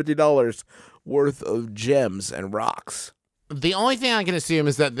 $150 worth of gems and rocks. The only thing I can assume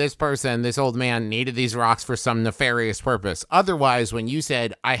is that this person, this old man, needed these rocks for some nefarious purpose. Otherwise, when you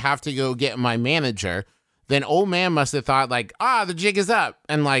said, I have to go get my manager, then old man must have thought like, the jig is up,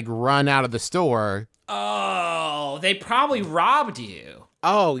 and like run out of the store. Oh, they probably robbed you.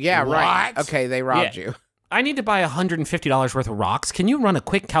 Oh, yeah, right. What? Okay, they robbed you. I need to buy $150 worth of rocks. Can you run a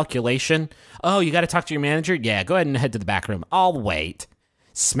quick calculation? Oh, you got to talk to your manager? Yeah, go ahead and head to the back room. I'll wait.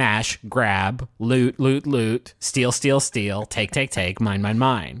 Smash, grab, loot, steal, take,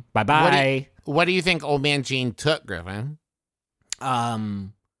 mine. Bye-bye. What do you think old man Gene took, Griffin?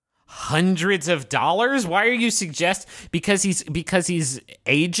 Hundreds of dollars? Why are you suggest? Because he's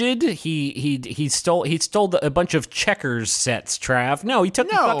aged. He stole a bunch of checkers sets. Trav. No, he took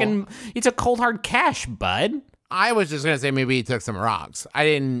cold hard cash, bud. I was just gonna say maybe he took some rocks. I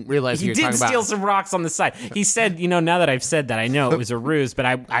didn't realize He you were did talking about. steal some rocks on the side. He said, now that I've said that, I know it was a ruse, but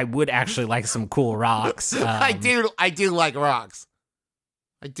I would actually like some cool rocks. I do like rocks.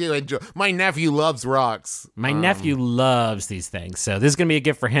 I do enjoy. My nephew loves rocks. My nephew loves these things, so this is gonna be a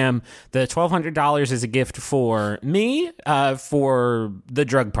gift for him. The $1,200 is a gift for me, for the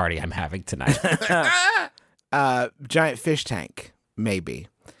drug party I'm having tonight. Giant fish tank, maybe.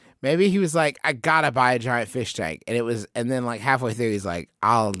 Maybe he was like, I gotta buy a giant fish tank, and then like halfway through, he's like,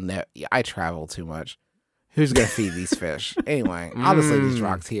 I travel too much. Who's gonna feed these fish? Anyway, I'll just leave these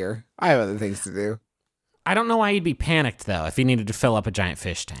rocks here. I have other things to do. I don't know why he'd be panicked though if he needed to fill up a giant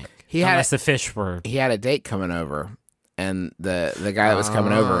fish tank. Unless the fish were. He had a date coming over, and the guy that was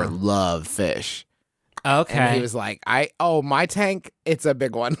coming over loved fish. Okay. And he was like, my tank, it's a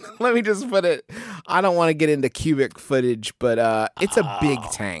big one. Let me just put it. I don't want to get into cubic footage, but it's a big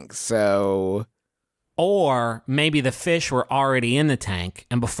tank, so. Or maybe the fish were already in the tank,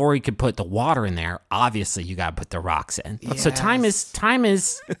 and before he could put the water in there, obviously you got to put the rocks in. Yes. So time is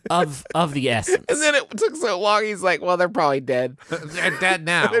of the essence. And then it took so long, he's like, well, they're probably dead. They're dead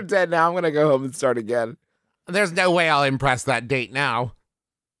now. They're dead now. I'm going to go home and start again. There's no way I'll impress that date now.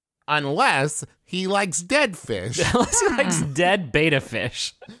 Unless he likes dead fish. Unless he likes dead beta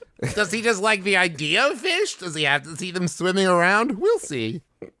fish. Does he just like the idea of fish? Does he have to see them swimming around? We'll see.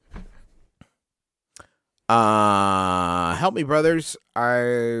 Help me, brothers. I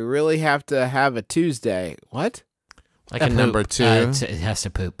really have to have a Tuesday. What? Like a number two. It has to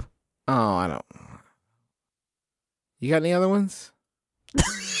poop. Oh, I don't. You got any other ones?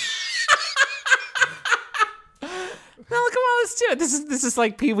 No, come on, let's do it. This is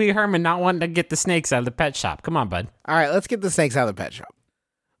like Pee Wee Herman not wanting to get the snakes out of the pet shop. Come on, bud. All right, let's get the snakes out of the pet shop.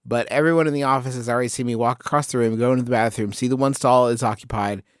 But everyone in the office has already seen me walk across the room, go into the bathroom, see the one stall is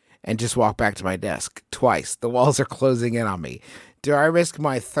occupied, and just walk back to my desk. Twice. The walls are closing in on me. Do I risk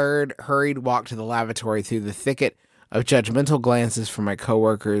my third hurried walk to the lavatory through the thicket of judgmental glances from my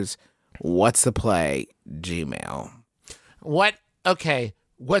coworkers? What's the play? Gmail. What? Okay.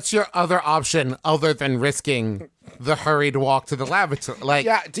 What's your other option other than risking the hurried walk to the lavatory? Like,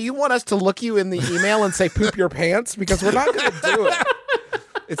 yeah, do you want us to look you in the email and say poop your pants? Because we're not going to do it.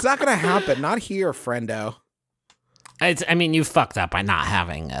 It's not going to happen. Not here, friendo. You fucked up by not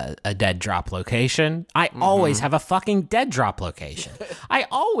having a dead drop location. I always have a fucking dead drop location. I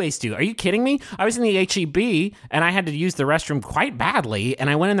always do. Are you kidding me? I was in the HEB, and I had to use the restroom quite badly, and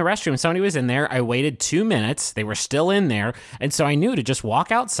I went in the restroom. Somebody was in there. I waited 2 minutes. They were still in there, and so I knew to just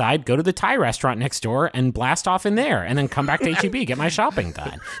walk outside, go to the Thai restaurant next door, and blast off in there, and then come back to HEB, get my shopping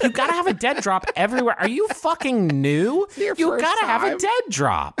done. You gotta have a dead drop everywhere. Are you fucking new? You gotta have a dead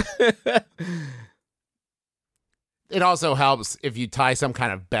drop. it also helps if you tie some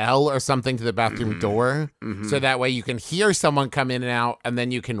kind of bell or something to the bathroom door, so that way you can hear someone come in and out, and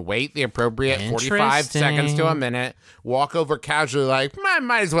then you can wait the appropriate 45 seconds to a minute, walk over casually like,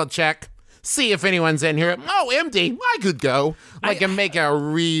 might as well check, see if anyone's in here. Oh, empty. I could go. And make a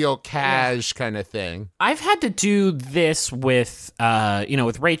real cash kind of thing. I've had to do this with,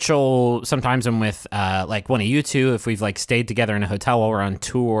 with Rachel sometimes, and with like one of you two, if we've like stayed together in a hotel while we're on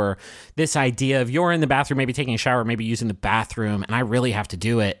tour. This idea of you're in the bathroom, maybe taking a shower, maybe using the bathroom, and I really have to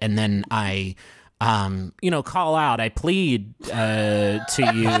do it, and then I call out. I plead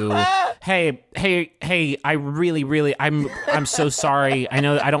to you. Hey, I really, I'm so sorry. I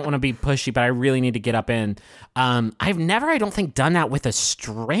know I don't want to be pushy, but I really need to get up in. I've never, I don't think, done that with a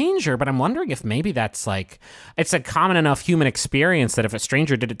stranger, but I'm wondering if maybe that's like, it's a common enough human experience that if a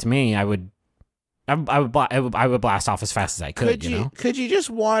stranger did it to me, I would blast off as fast as I could. Could you just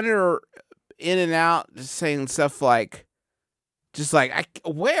wander in and out, just saying stuff like,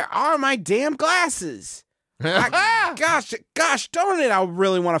 where are my damn glasses? Gosh darn it! I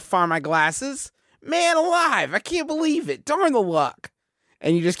really want to find my glasses. Man alive! I can't believe it. Darn the luck!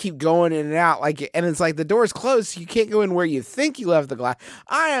 And you just keep going in and out and it's like the door's closed, so you can't go in where you think you left the glass.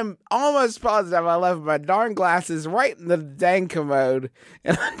 I am almost positive I left my darn glasses right in the dang commode,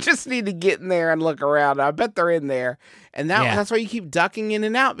 and I just need to get in there and look around. I bet they're in there, and that's why you keep ducking in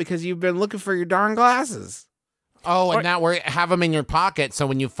and out, because you've been looking for your darn glasses. Oh, and now have them in your pocket, so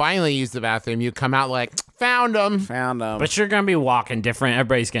when you finally use the bathroom, you come out like, found them. But you're going to be walking different.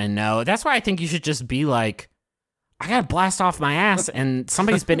 Everybody's going to know. That's why I think you should just be like, I got to blast off my ass, and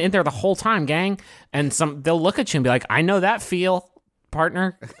somebody's been in there the whole time, gang. And they'll look at you and be like, I know that feel,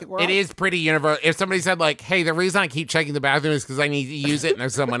 partner. It is pretty universal. If somebody said like, hey, the reason I keep checking the bathroom is because I need to use it and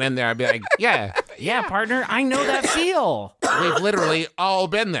there's someone in there, I'd be like, yeah, partner, I know that feel. We've literally all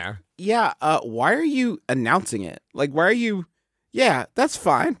been there. Yeah, why are you announcing it? Like, why are you... Yeah, that's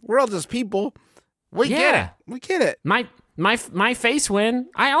fine. We're all just people. We get it. We get it. My face win.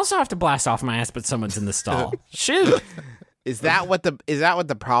 I also have to blast off my ass, but someone's in the stall. Shoot. Is that what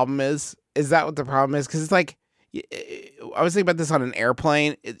the problem is? Is that what the problem is? Because it's like, I was thinking about this on an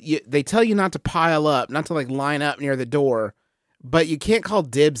airplane. They tell you not to pile up, not to like line up near the door, but you can't call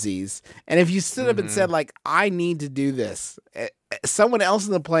dibsies. And if you stood up and said like, I need to do this, someone else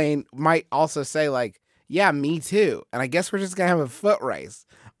in the plane might also say like, yeah, me too. And I guess we're just gonna have a foot race,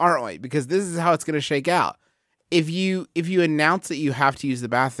 aren't we? Because this is how it's gonna shake out. If you announce that you have to use the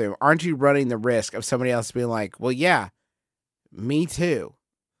bathroom, aren't you running the risk of somebody else being like, well, yeah, me too?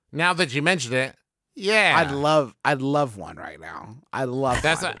 Now that you mentioned it, yeah. I'd love one right now. I love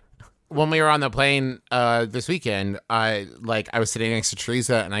that. When we were on the plane this weekend, I was sitting next to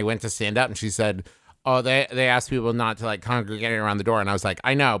Teresa and I went to stand up and she said, oh, they asked people not to like congregate around the door, and I was like,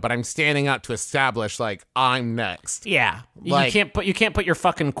 I know, but I'm standing up to establish like I'm next. Yeah, like, you can't put your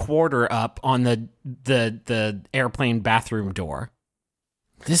fucking quarter up on the airplane bathroom door.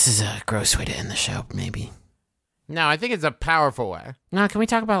 This is a gross way to end the show, maybe. No, I think it's a powerful way. No, can we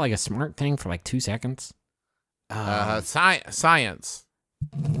talk about like a smart thing for like 2 seconds? Science.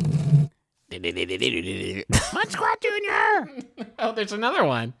 Munch Squad Jr. Oh, there's another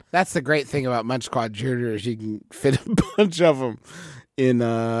one. That's the great thing about Munch Squad Jr. is you can fit a bunch of them in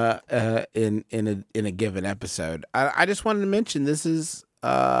a given episode. I just wanted to mention this is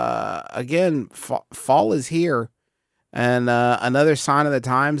again fall is here, and another sign of the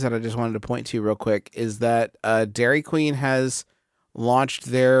times that I just wanted to point to real quick is that Dairy Queen has launched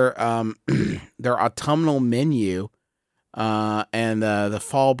their autumnal menu. And the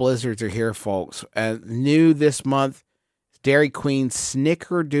fall blizzards are here, folks. New this month, Dairy Queen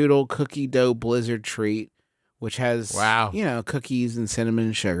Snickerdoodle Cookie Dough Blizzard Treat, which has cookies and cinnamon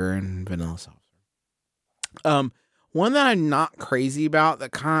and sugar and vanilla sauce. One that I'm not crazy about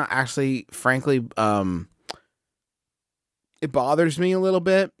that kind of actually, frankly, it bothers me a little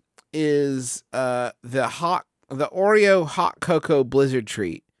bit is the Oreo hot cocoa blizzard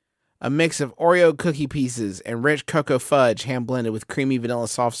treat. A mix of Oreo cookie pieces and rich cocoa fudge hand blended with creamy vanilla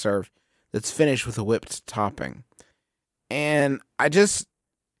soft serve that's finished with a whipped topping. And it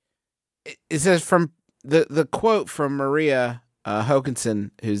says from the quote from Maria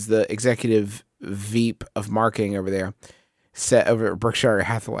Hokinson, who's the executive VP of marketing over there, set over at Berkshire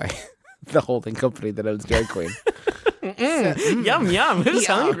Hathaway, the holding company that owns Dairy Queen. Yum, yum. Who's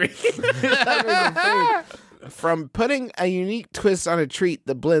hungry? From putting a unique twist on a treat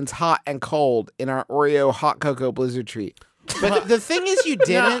that blends hot and cold in our Oreo hot cocoa blizzard treat. But the thing is you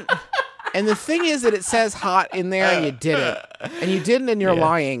didn't. And the thing is that it says hot in there and you didn't. And you didn't and you're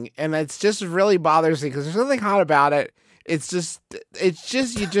lying. And it's just really bothers me because there's nothing hot about it. It's just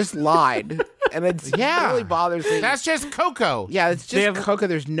you just lied. And it's really bothers me. That's just cocoa. Yeah, it's just cocoa.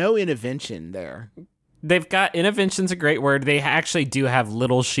 There's no intervention there. They've got intervention's a great word. They actually do have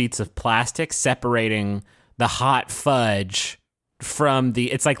little sheets of plastic separating the hot fudge from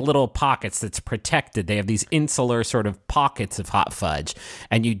it's like little pockets that's protected. They have these insular sort of pockets of hot fudge,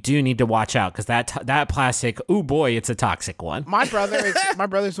 and you do need to watch out because that plastic, oh boy, it's a toxic one. My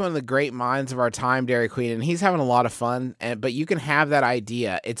brother's one of the great minds of our time, Dairy Queen, and he's having a lot of fun. But you can have that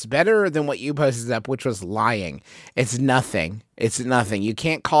idea. It's better than what you posted up, which was lying. It's nothing. It's nothing. You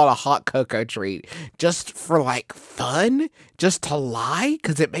can't call it a hot cocoa treat just for like fun, just to lie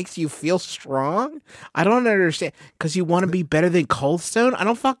because it makes you feel strong. I don't understand. Because you want to be better than Cold Stone? I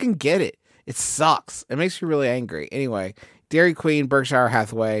don't fucking get it. It sucks. It makes me really angry. Anyway, Dairy Queen, Berkshire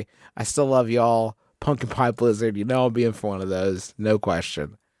Hathaway. I still love y'all. Pumpkin Pie Blizzard. You know I'll be in for one of those. No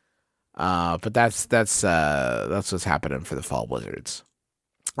question. But that's what's happening for the fall blizzards.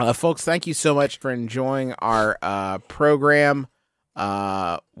 Folks, thank you so much for enjoying our program.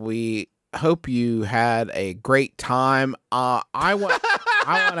 We hope you had a great time. I want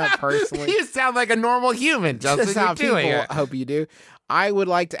to personally. You sound like a normal human, Justin. That's how You're doing people it. hope you do. I would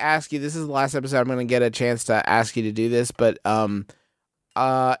like to ask you. This is the last episode. I'm going to get a chance to ask you to do this, but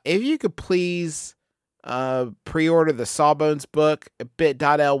if you could please pre-order the Sawbones book at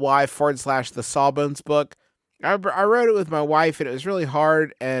bit.ly/the Sawbones book. I wrote it with my wife, and it was really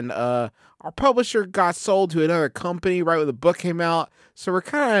hard, and our publisher got sold to another company right when the book came out, so we're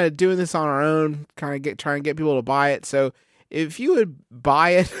kind of doing this on our own, trying to get people to buy it. So if you would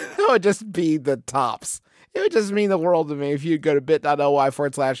buy it, that would just be the tops. It would just mean the world to me if you'd go to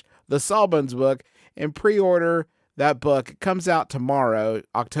bit.ly/the Sawbones book and pre-order that book. It comes out tomorrow,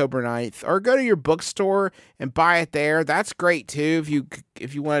 October 9th, or go to your bookstore and buy it there. That's great too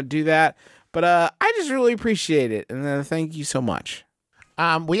if you want to do that. But I just really appreciate it, and thank you so much.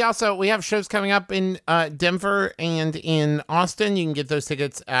 We have shows coming up in Denver and in Austin. You can get those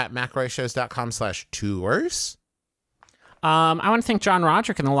tickets at McElroyShows.com/tours. I want to thank John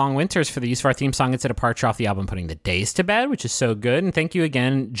Roderick and the Long Winters for the use of our theme song. It's a departure off the album Putting the Days to Bed, which is so good. And thank you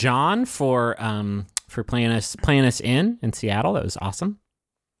again, John, for playing us in Seattle. That was awesome.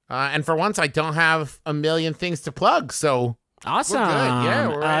 And for once, I don't have a million things to plug, so awesome. we're good. Yeah,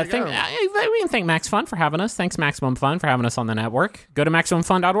 we're ready to go. We can thank Max Fun for having us. Thanks, Maximum Fun, for having us on the network. Go to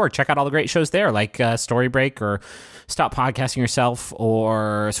MaximumFun.org. Check out all the great shows there, like Story Break or Stop Podcasting Yourself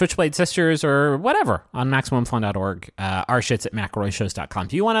or Switchblade Sisters or whatever on MaximumFun.org. Our shit's at McElroyShows.com.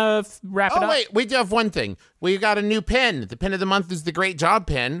 Do you want to wrap it up? Oh, wait. We do have one thing. We got a new pin. The pin of the month is the Great Job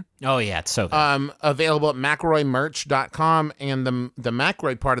pin. Oh, yeah. It's so good. Available at McElroyMerch.com, and the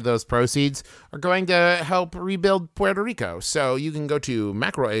McElroy part of those proceeds are going to help rebuild Puerto Rico. So you can go to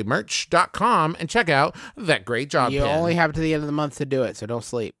McElroyMerch.com and check out that Great Job You pin. only have to the end of the month to do it, so don't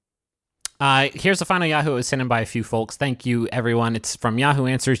sleep. Here's the final Yahoo. It was sent in by a few folks. Thank you, everyone. It's from Yahoo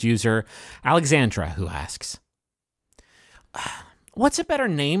Answers user Alexandra, who asks, what's a better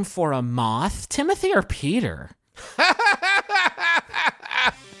name for a moth, Timothy or Peter? My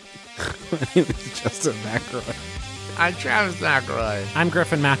name is Justin McElroy. I'm Travis McElroy. I'm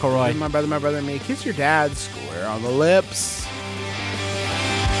Griffin McElroy. My brother, and me. Kiss your dad square on the lips.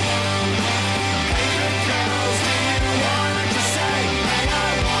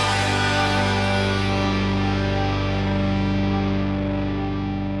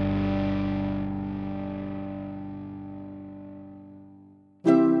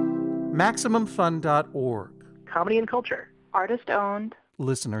 MaximumFun.org. Comedy and culture. Artist owned.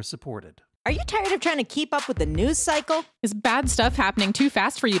 Listener supported. Are you tired of trying to keep up with the news cycle? Is bad stuff happening too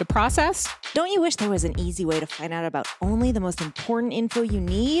fast for you to process? Don't you wish there was an easy way to find out about only the most important info you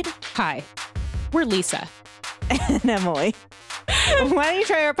need? Hi, we're Lisa. And Emily. Why don't you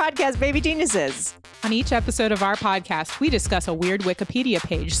try our podcast, Baby Geniuses? On each episode of our podcast, we discuss a weird Wikipedia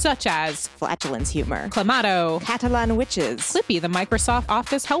page, such as flatulence humor, Clamato, Catalan witches, Slippy, the Microsoft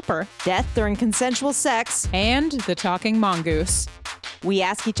Office helper, death during consensual sex, and the talking mongoose. We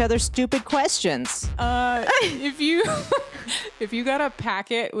ask each other stupid questions. If you got a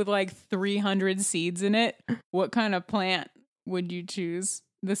packet with like 300 seeds in it, what kind of plant would you choose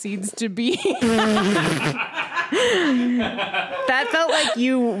the seeds to be? That felt like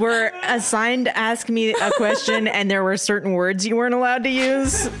you were assigned to ask me a question and there were certain words you weren't allowed to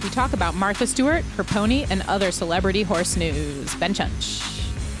use. We talk about Martha Stewart, her pony, and other celebrity horse news. Ben Chunch.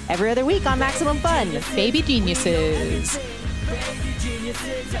 Every other week on Maximum Fun. Baby Geniuses. Baby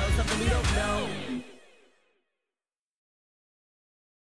geniuses, tell us something we don't know.